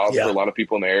lot of jobs for a lot of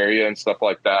people in the area and stuff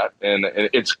like that. And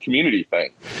it's a community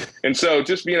thing. And so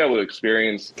just being able to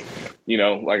experience,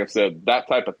 like I said, that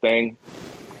type of thing,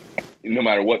 no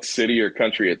matter what city or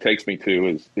country it takes me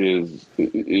to,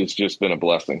 is just been a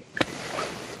blessing.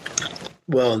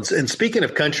 Well, and speaking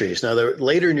of countries, now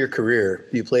later in your career,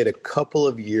 you played a couple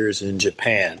of years in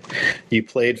Japan. You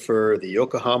played for the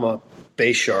Yokohama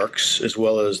Bay Sharks as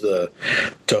well as the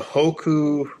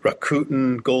Tohoku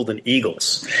Rakuten Golden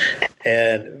Eagles.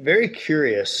 And very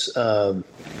curious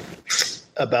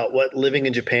about what living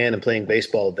in Japan and playing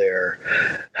baseball there,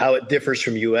 how it differs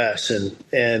from U.S.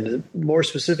 And more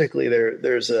specifically,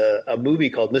 there's a movie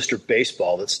called Mr.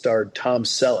 Baseball that starred Tom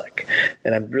Selleck.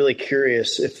 And I'm really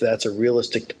curious if that's a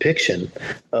realistic depiction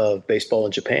of baseball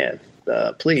in Japan.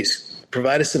 Please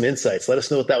provide us some insights. Let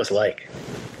us know what that was like.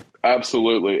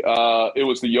 Absolutely. It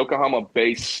was the Yokohama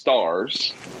Bay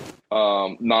Stars,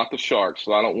 not the Sharks.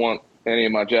 So I don't want any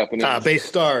of my Japanese Bay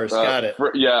Stars, got it.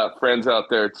 Friends out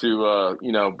there to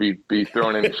be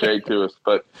throwing any shade to us.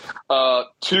 But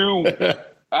two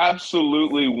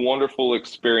absolutely wonderful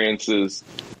experiences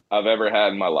I've ever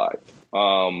had in my life.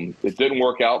 It didn't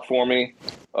work out for me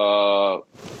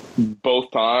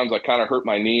both times. I kind of hurt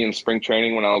my knee in spring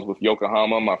training when I was with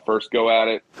Yokohama, my first go at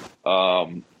it.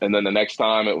 And then the next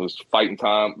time it was fighting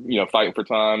for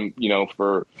time,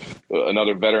 for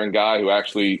another veteran guy who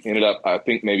actually ended up, I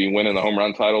think, maybe winning the home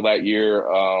run title that year.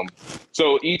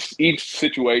 So each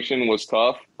situation was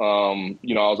tough. I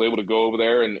was able to go over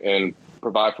there and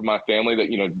provide for my family that,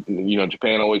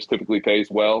 Japan always typically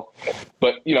pays well.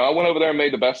 But, I went over there and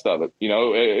made the best of it.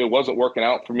 It wasn't working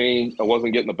out for me. I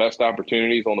wasn't getting the best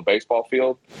opportunities on the baseball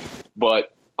field,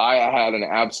 but I had an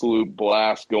absolute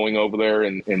blast going over there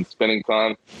and spending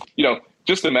time.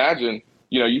 Just imagine,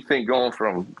 you think going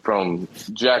from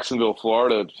Jacksonville,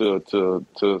 Florida to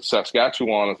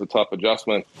Saskatchewan is a tough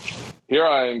adjustment. Here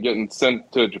I am getting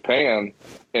sent to Japan,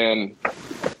 and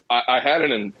I had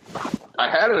an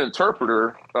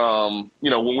interpreter, when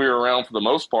we were around for the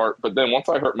most part. But then once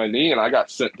I hurt my knee and I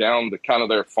got sent down to kind of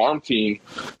their farm team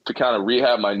to kind of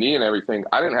rehab my knee and everything,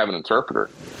 I didn't have an interpreter.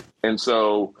 And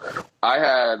so I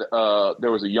had,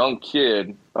 there was a young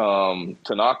kid,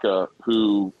 Tanaka,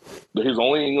 who his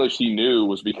only English he knew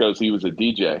was because he was a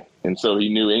DJ. And so he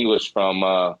knew English from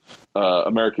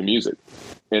American music.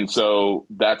 And so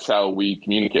that's how we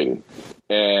communicated,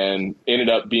 and ended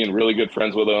up being really good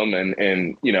friends with him.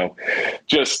 And the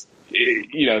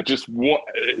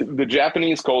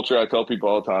Japanese culture, I tell people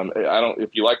all the time,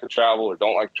 if you like to travel or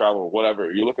don't like to travel or whatever,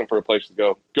 you're looking for a place to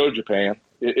go to Japan.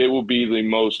 It will be the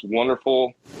most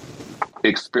wonderful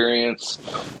experience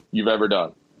you've ever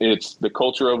done. The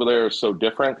culture over there is so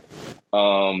different.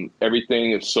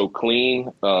 Everything is so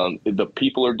clean. The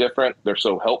people are different. They're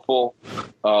so helpful.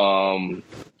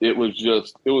 It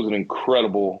was an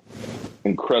incredible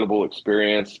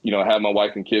experience. I had my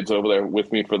wife and kids over there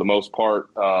with me for the most part.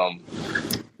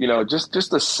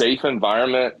 Just a safe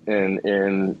environment, and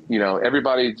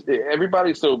everybody.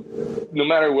 So no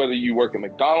matter whether you work at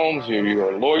McDonald's,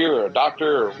 you're a lawyer or a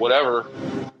doctor or whatever,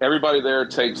 everybody there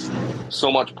takes so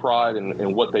much pride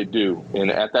in what they do. And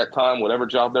at that time, whatever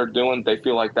job they're doing, they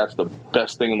feel like that's the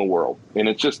best thing in the world. And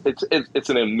it's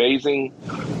an amazing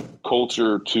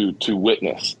culture to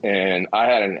witness. And I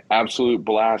had an absolute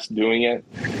blast doing it.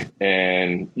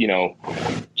 And,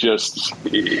 and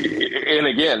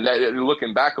again,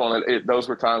 looking back on it, those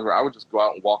were times where I would just go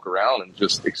out and walk around and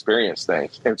just experience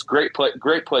things. And it's great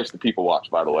place to people watch,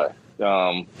 by the way.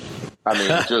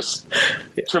 Just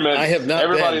tremendous. I have not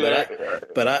everybody there,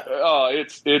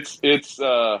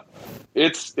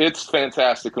 it's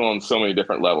fantastic on so many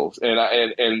different levels.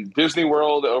 And Disney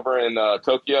World over in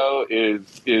Tokyo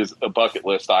is a bucket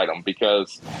list item,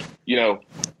 because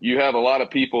you have a lot of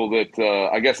people that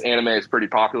I guess anime is pretty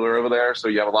popular over there, so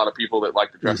you have a lot of people that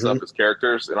like to dress up as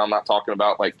characters, and I'm not talking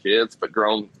about like kids, but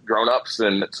grown ups.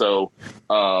 And so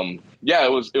it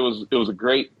was a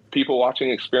great people watching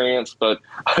experience, but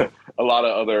a lot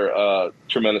of other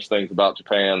tremendous things about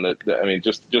Japan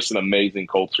just an amazing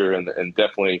culture, and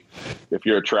definitely if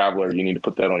you're a traveler, you need to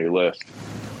put that on your list.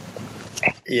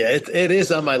 Yeah, it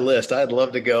is on my list. I'd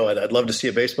love to go, and I'd love to see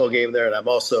a baseball game there. And I'm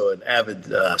also an avid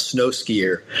snow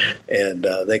skier, and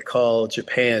they call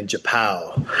Japan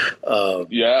Japao. Right?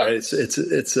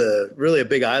 It's really a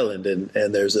big island,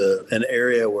 and there's an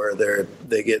area where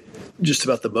they get just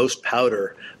about the most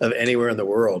powder of anywhere in the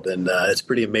world, and it's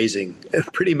pretty amazing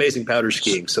powder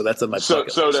skiing. So that's on my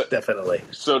bucket list, definitely.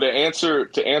 So to answer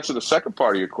the second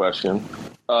part of your question,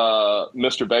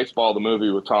 Mr. Baseball, the movie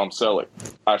with Tom Selleck,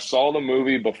 I saw the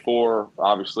movie before,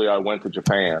 obviously, I went to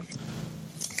Japan.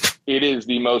 it is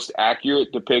the most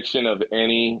accurate depiction of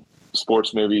any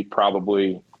sports movie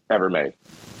probably ever made.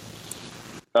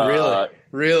 Really?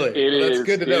 That's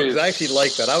good to know, because I actually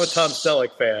like that. I'm a Tom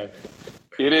Selleck fan.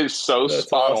 It is so That's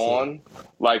spot awesome. on.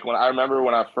 Like when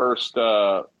I first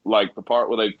like the part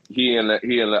where he and I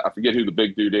forget who the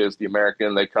big dude is, the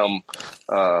American, they come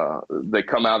out of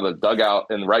the dugout,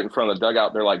 and right in front of the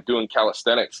dugout they're like doing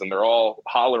calisthenics, and they're all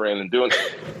hollering and doing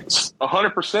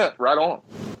 100% right on.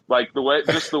 Like the way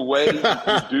you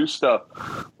do stuff.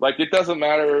 Like it doesn't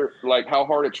matter like how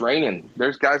hard it's raining.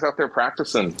 There's guys out there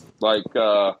practicing. Like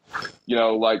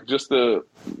like just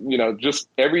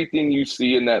everything you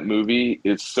see in that movie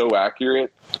is so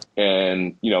accurate.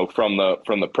 And from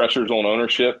the pressures on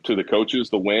ownership to the coaches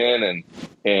to win,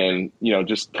 and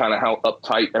just kind of how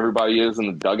uptight everybody is in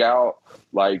the dugout.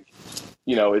 Like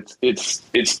it's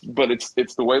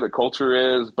the way the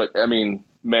culture is. But I mean,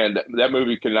 man, that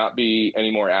movie could not be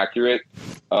any more accurate.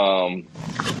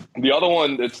 The other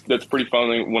one that's pretty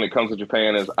funny when it comes to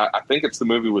Japan is I think it's the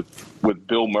movie with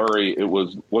Bill Murray. It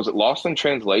was it Lost in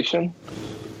Translation,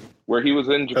 where he was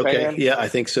in Japan? Okay, yeah, I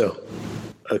think so.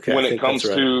 Okay, when it comes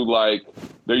to like,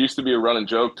 there used to be a running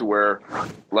joke to where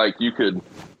like you could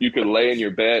lay in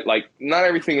your bed. Like not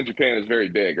everything in Japan is very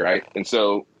big, right? And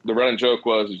so the running joke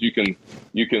was you can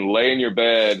lay in your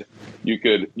bed, you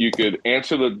could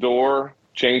answer the door,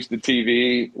 change the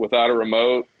TV without a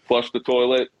remote, flush the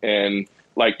toilet, and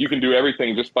like you can do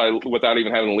everything just without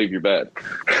even having to leave your bed.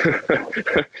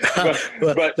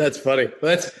 but that's funny.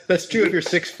 That's true if you're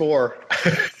 6'4".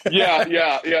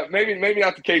 yeah. Maybe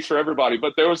not the case for everybody,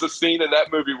 but there was a scene in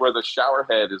that movie where the shower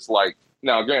head is like.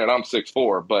 Now, granted, I'm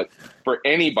 6'4", but for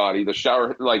anybody, the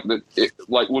shower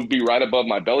would be right above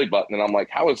my belly button, and I'm like,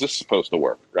 how is this supposed to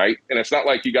work, right? And it's not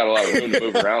like you got a lot of room to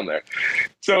move around there.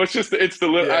 So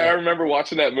I remember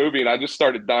watching that movie, and I just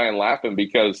started dying laughing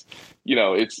because,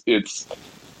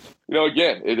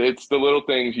 it's the little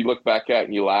things you look back at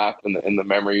and you laugh, and the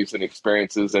memories and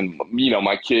experiences. And,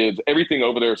 my kids, everything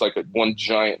over there is like one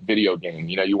giant video game.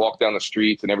 You walk down the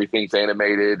streets and everything's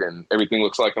animated and everything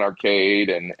looks like an arcade.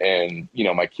 And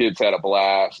my kids had a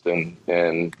blast. And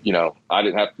I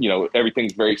didn't have,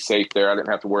 everything's very safe there. I didn't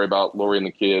have to worry about Lori and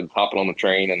the kids hopping on the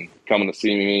train and coming to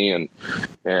see me. And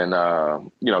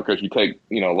because you take,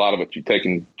 a lot of it, you're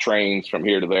taking trains from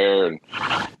here to there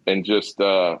and just,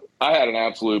 I had an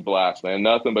absolute blast, man.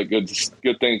 Nothing but good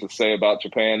things to say about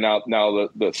Japan. Now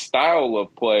the style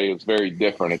of play is very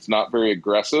different. It's not very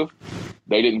aggressive.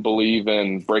 They didn't believe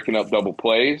in breaking up double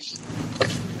plays,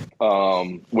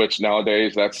 which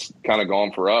nowadays that's kind of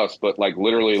gone for us. But like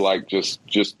literally, like just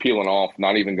peeling off,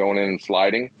 not even going in and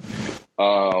sliding.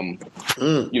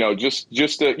 Just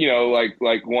to,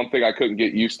 like one thing I couldn't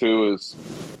get used to is,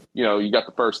 you got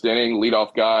the first inning,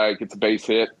 leadoff guy gets a base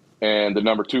hit, and the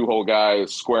number 2 hole guy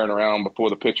is squaring around before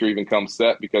the pitcher even comes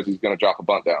set because he's going to drop a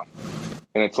bunt down.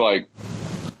 And it's like,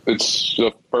 it's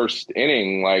the first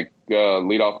inning, like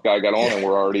leadoff guy got on and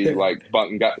we're already like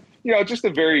bunting guy. Just a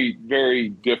very, very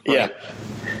different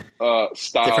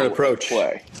style different approach. Of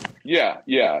play. Yeah.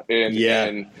 And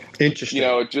interesting.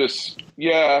 It just,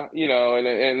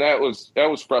 and that was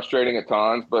frustrating at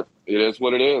times, but it is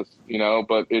what it is,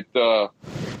 but it,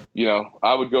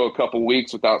 I would go a couple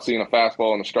weeks without seeing a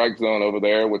fastball in the strike zone over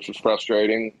there, which was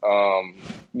frustrating.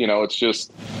 It's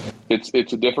just,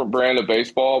 it's a different brand of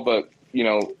baseball, but,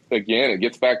 again, it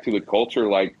gets back to the culture.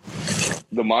 Like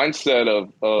the mindset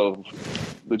of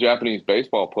the Japanese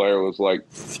baseball player was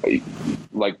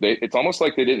it's almost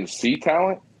like they didn't see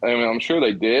talent. I mean, I'm sure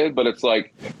they did, but it's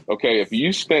like, okay, if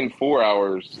you spend 4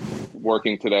 hours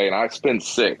working today and I spend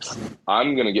 6,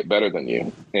 I'm going to get better than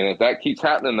you. And if that keeps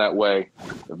happening that way,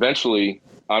 eventually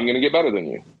I'm going to get better than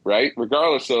you, right?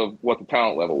 Regardless of what the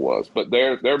talent level was. But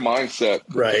their mindset,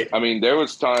 right? I mean, there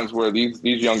was times where these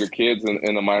younger kids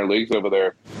in the minor leagues over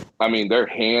there, I mean, their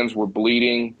hands were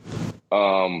bleeding.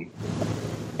 I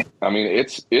mean,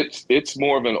 it's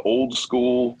more of an old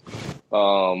school,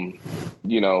 like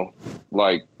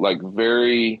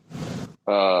very,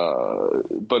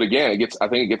 but again, I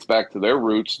think it gets back to their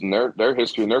roots and their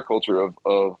history and their culture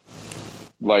of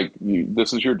like,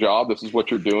 this is your job. This is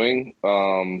what you're doing.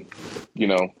 And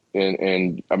I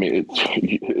mean,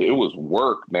 it was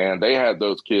work, man. They had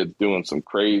those kids doing some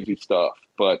crazy stuff,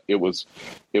 but it was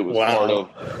wow. part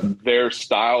of their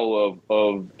style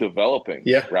of developing.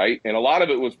 Yeah. Right. And a lot of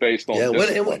it was based on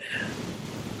discipline.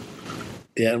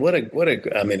 What a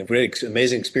great,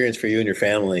 amazing experience for you and your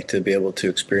family to be able to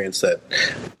experience that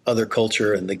other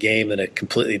culture and the game in a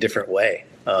completely different way.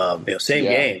 Same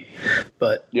game,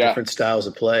 but different styles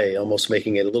of play, almost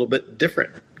making it a little bit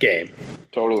different game.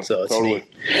 Totally. So it's totally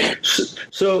neat.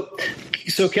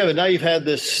 So Kevin, now you've had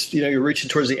this, you're reaching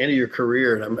towards the end of your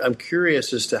career, and I'm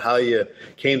curious as to how you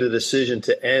came to the decision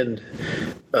to end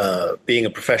being a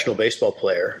professional baseball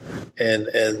player, and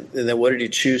then what did you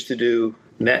choose to do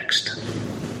next?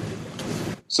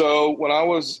 So when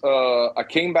I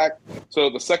came back. So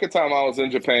the second time I was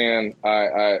in Japan,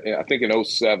 I think in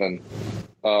 2007,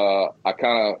 I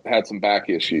kind of had some back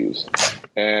issues.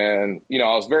 And,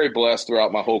 I was very blessed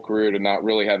throughout my whole career to not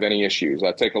really have any issues.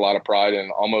 I take a lot of pride in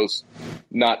almost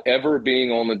not ever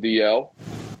being on the DL,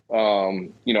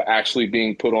 actually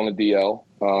being put on the DL.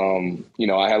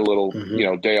 I had a little,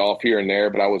 day off here and there,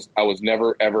 but I was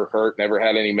never, ever hurt, never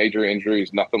had any major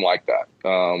injuries, nothing like that.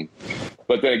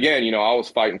 But then again, I was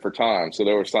fighting for time. So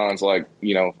there were signs like,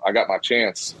 I got my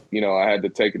chance, I had to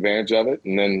take advantage of it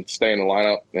and then stay in the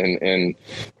lineup and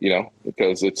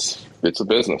because it's a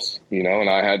business, and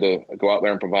I had to go out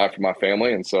there and provide for my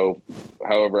family. And so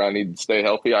however I needed to stay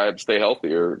healthy, I had to stay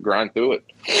healthy or grind through it.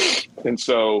 And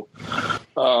so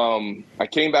I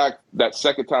came back that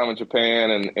second time in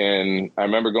Japan and I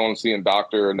remember going and seeing a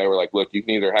doctor and they were like, look, you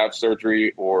can either have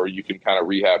surgery or you can kind of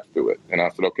rehab through it. And I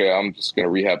said, okay, I'm just going to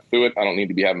rehab through it. I don't need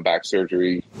to be having back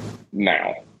surgery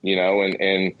now,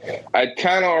 and I'd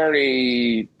kind of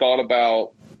already thought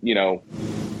about,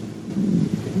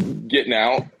 getting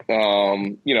out.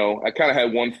 I kind of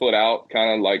had one foot out,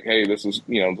 kind of like, hey, this is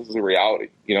a reality,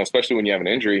 especially when you have an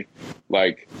injury,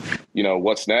 like,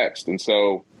 what's next? And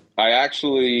so I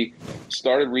actually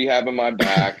started rehabbing my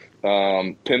back,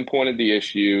 pinpointed the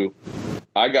issue.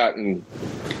 I got in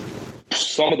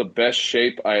some of the best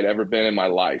shape I had ever been in my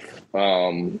life.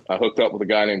 I hooked up with a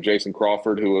guy named Jason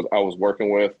Crawford, who I was working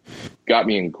with, got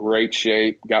me in great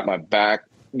shape, got my back,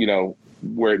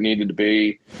 where it needed to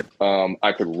be.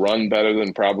 I could run better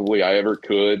than probably I ever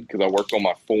could because I worked on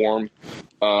my form.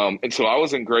 And so I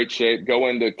was in great shape, go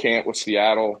into camp with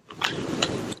Seattle,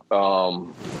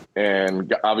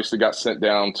 and obviously got sent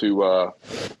down to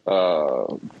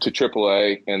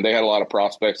AAA, and they had a lot of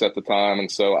prospects at the time. And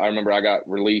so I remember I got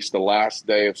released the last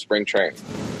day of spring training.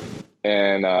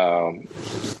 And,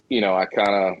 I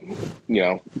kind of,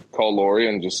 called Lori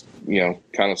and just,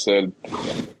 kind of said,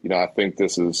 I think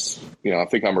this is, I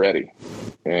think I'm ready.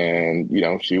 And,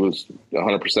 she was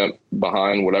 100%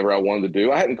 behind whatever I wanted to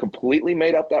do. I hadn't completely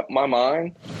made up my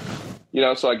mind,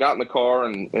 so I got in the car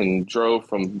and drove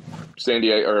from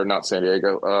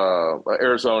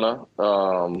Arizona,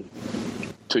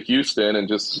 to Houston and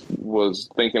just was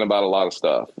thinking about a lot of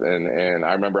stuff. And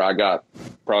I remember I got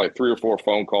probably 3 or 4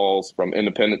 phone calls from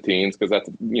independent teams because that's,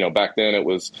 back then it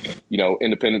was,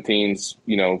 independent teams,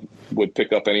 would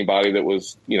pick up anybody that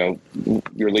was,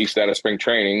 released out of spring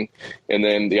training. And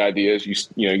then the idea is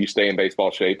you stay in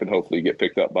baseball shape and hopefully you get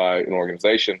picked up by an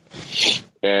organization.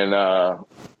 And,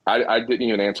 I didn't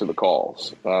even answer the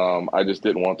calls. I just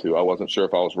didn't want to. I wasn't sure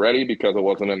if I was ready because I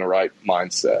wasn't in the right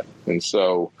mindset. And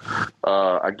so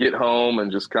I get home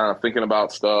and just kind of thinking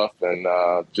about stuff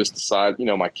and just decide,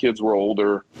 my kids were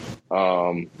older.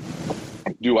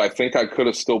 Do I think I could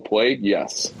have still played?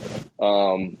 Yes.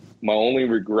 My only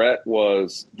regret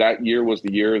was that year was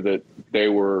the year that they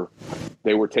were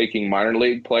taking minor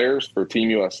league players for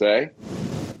Team USA.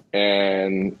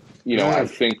 And, I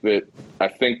think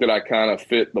that I kind of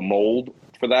fit the mold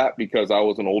for that because I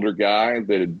was an older guy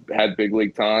that had big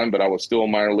league time, but I was still a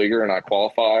minor leaguer and I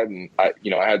qualified and I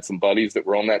had some buddies that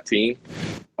were on that team.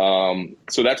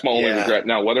 So that's my only regret.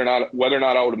 Now, whether or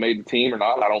not I would have made the team or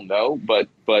not, I don't know. But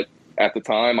at the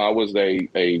time I was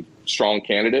a strong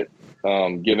candidate,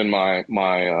 given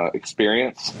my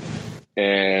experience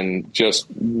and just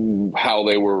how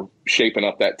they were shaping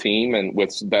up that team and with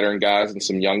some veteran guys and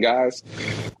some young guys.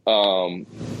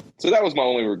 So that was my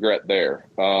only regret there.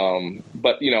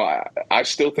 But, I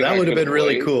still think that would have been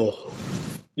really cool.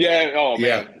 Yeah. Oh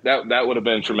man, that would have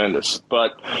been tremendous.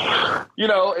 But,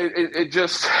 it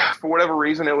just, for whatever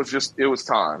reason, it was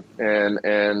time. And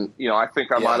I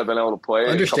think I might have been able to play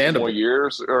a couple more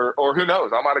years or who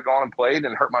knows, I might've gone and played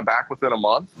and hurt my back within a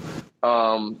month.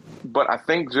 But I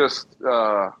think just,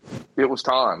 it was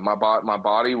time. My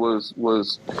body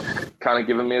was kind of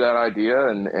giving me that idea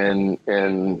and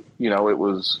it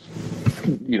was,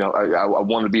 I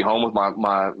wanted to be home with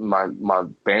my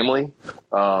family.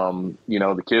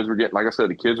 The kids were getting, like I said,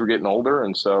 the kids were getting older.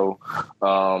 And so,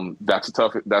 it's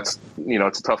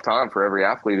a tough time for every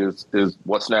athlete is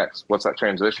what's next? What's that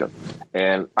transition?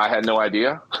 And I had no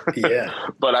idea. Yeah.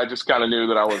 But I just kind of knew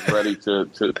that I was ready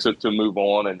to move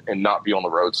on and not be on the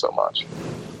road so much.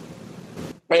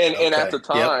 And at the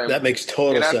time, that makes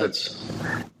total sense.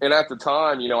 And at the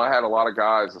time, I had a lot of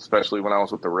guys, especially when I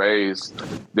was with the Rays,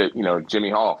 that,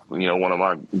 Jimmy Hoff, one of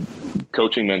my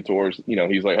coaching mentors,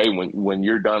 he's like, hey, when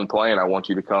you're done playing, I want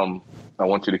you to come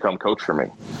coach for me.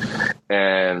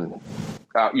 And,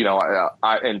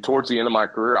 and towards the end of my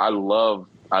career, I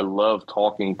love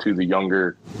talking to the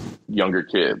younger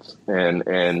kids. And,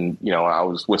 I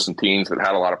was with some teams that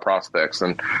had a lot of prospects,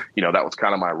 and, that was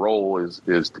kind of my role is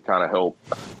to kind of help,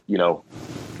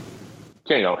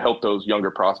 help those younger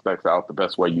prospects out the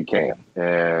best way you can.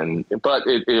 But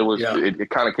it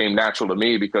kind of came natural to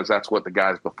me because that's what the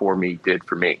guys before me did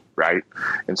for me. Right.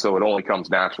 And so it only comes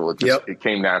natural. It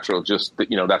came natural. Just that,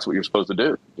 that's what you're supposed to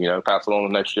do, pass it on to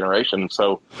the next generation.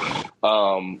 So,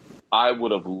 I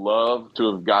would have loved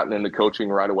to have gotten into coaching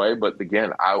right away. But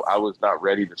again, I was not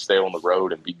ready to stay on the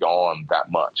road and be gone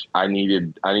that much. I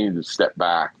needed to step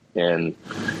back and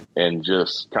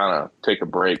just kind of take a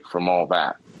break from all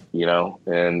that.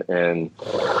 And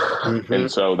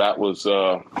so that was,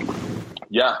 So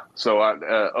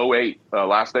I, 08,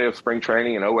 last day of spring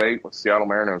training in 08 with Seattle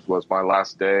Mariners was my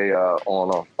last day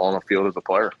on a field as a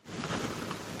player.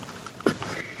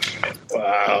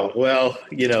 Wow. Well,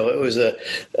 it was a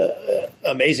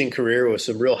amazing career with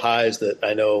some real highs that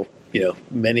I know,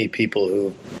 many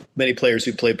players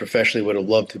who played professionally would have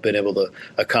loved to have been able to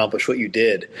accomplish what you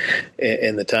did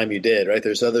in the time you did, right?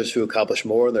 There's others who accomplished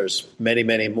more, and there's many,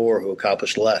 many more who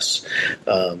accomplished less.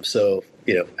 So,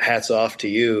 hats off to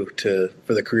you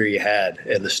for the career you had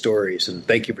and the stories, and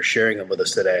thank you for sharing them with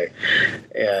us today.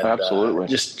 And absolutely,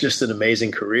 just an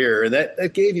amazing career, and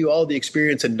that gave you all the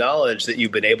experience and knowledge that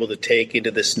you've been able to take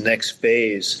into this next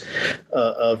phase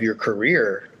of your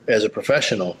career as a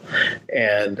professional.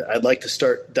 And I'd like to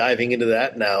start diving into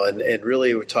that now. And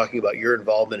really, we're talking about your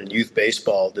involvement in youth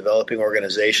baseball, developing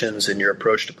organizations, and your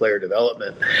approach to player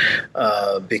development,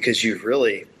 because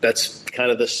that's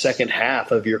kind of the second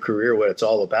half of your career, what it's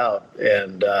all about.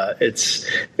 And it's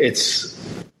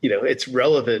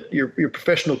relevant. Your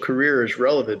professional career is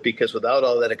relevant because without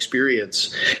all that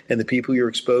experience and the people you're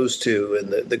exposed to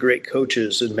and the great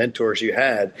coaches and mentors you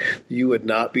had, you would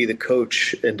not be the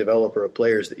coach and developer of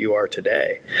players that you are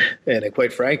today. And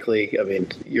quite frankly, I mean,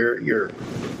 you're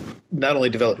not only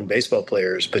developing baseball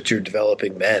players, but you're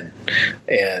developing men.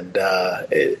 And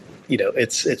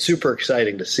it's super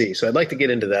exciting to see. So I'd like to get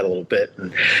into that a little bit.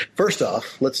 And first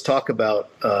off, let's talk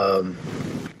about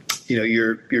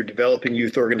you're developing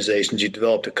youth organizations. You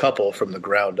developed a couple from the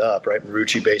ground up, right?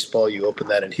 Marucci Baseball, you opened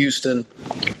that in Houston,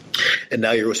 and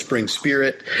now you're with Spring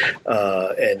Spirit,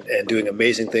 and doing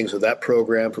amazing things with that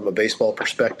program from a baseball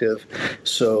perspective.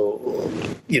 So,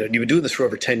 you've been doing this for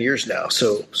over 10 years now.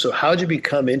 So how did you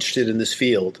become interested in this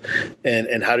field,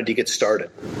 and how did you get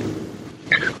started?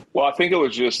 Well, I think it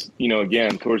was just,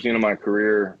 again, towards the end of my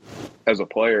career as a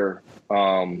player,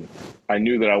 I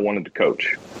knew that I wanted to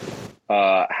coach.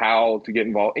 How to get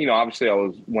involved? Obviously,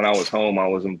 when I was home, I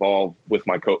was involved with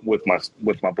my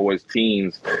boys'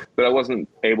 teams, but I wasn't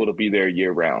able to be there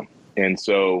year round. And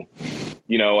so,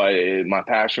 my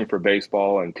passion for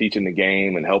baseball and teaching the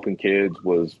game and helping kids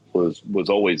was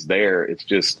always there. It's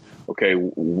just, okay,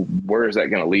 where is that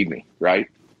going to lead me, right?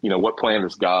 What plan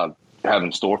does God have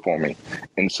in store for me?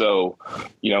 And so,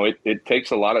 it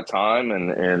takes a lot of time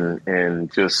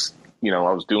and just.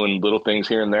 I was doing little things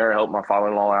here and there, helped my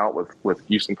father-in-law out with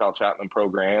Houston Kyle Chapman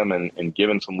program and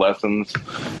giving some lessons.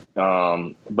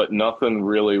 But nothing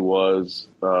really was,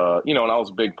 and I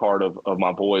was a big part of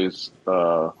my boys'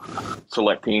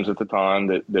 select teams at the time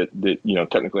that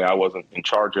technically I wasn't in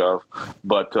charge of.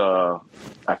 But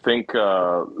I think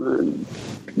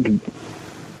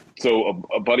so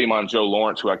a buddy of mine, Joe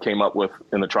Lawrence, who I came up with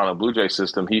in the Toronto Blue Jay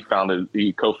system, he co-founded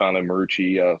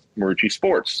Marucci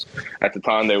Sports. At the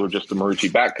time, they were just a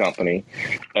Marucci bat company.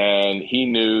 And he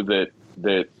knew that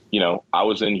I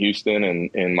was in Houston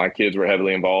and my kids were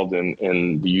heavily involved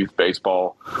in the youth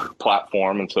baseball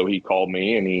platform. And so he called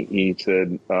me and he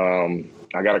said,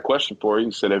 I got a question for you.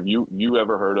 He said, have you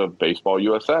ever heard of Baseball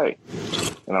USA?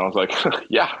 And I was like,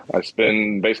 yeah, I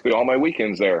spend basically all my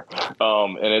weekends there.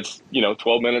 And it's,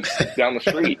 12 minutes down the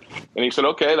street. And he said,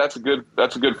 okay, that's a good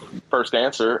first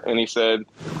answer. And he said,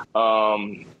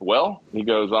 well, he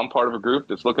goes, I'm part of a group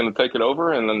that's looking to take it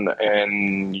over.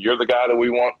 And you're the guy that we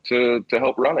want to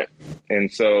help run it.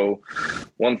 And so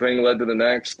one thing led to the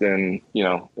next. And,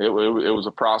 it was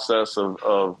a process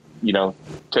of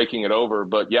taking it over.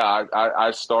 But yeah,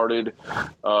 I started,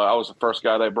 I was the first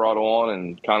guy they brought on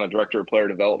and kind of director of player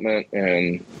development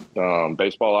and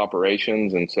baseball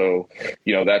operations. And so,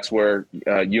 that's where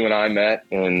you and I met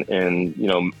and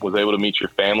was able to meet your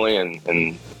family and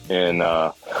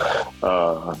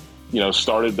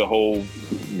started the whole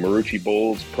Marucci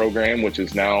Bulls program, which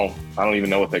is now, I don't even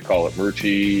know what they call it,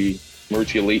 Marucci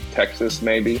Elite Texas,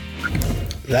 maybe.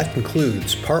 That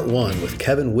concludes part 1 with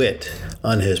Kevin Witt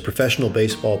on his professional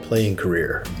baseball playing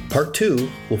career. Part 2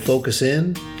 will focus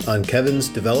in on Kevin's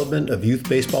development of youth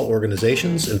baseball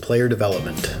organizations and player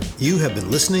development. You have been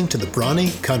listening to the Brawny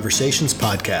Conversations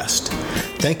podcast.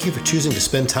 Thank you for choosing to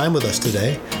spend time with us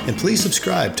today, and please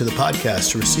subscribe to the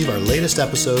podcast to receive our latest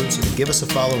episodes and give us a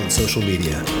follow on social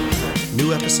media.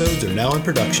 New episodes are now in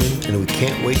production, and we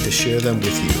can't wait to share them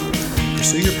with you.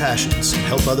 Pursue your passions and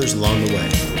help others along the way.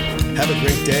 Have a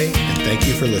great day, and thank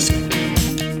you for listening.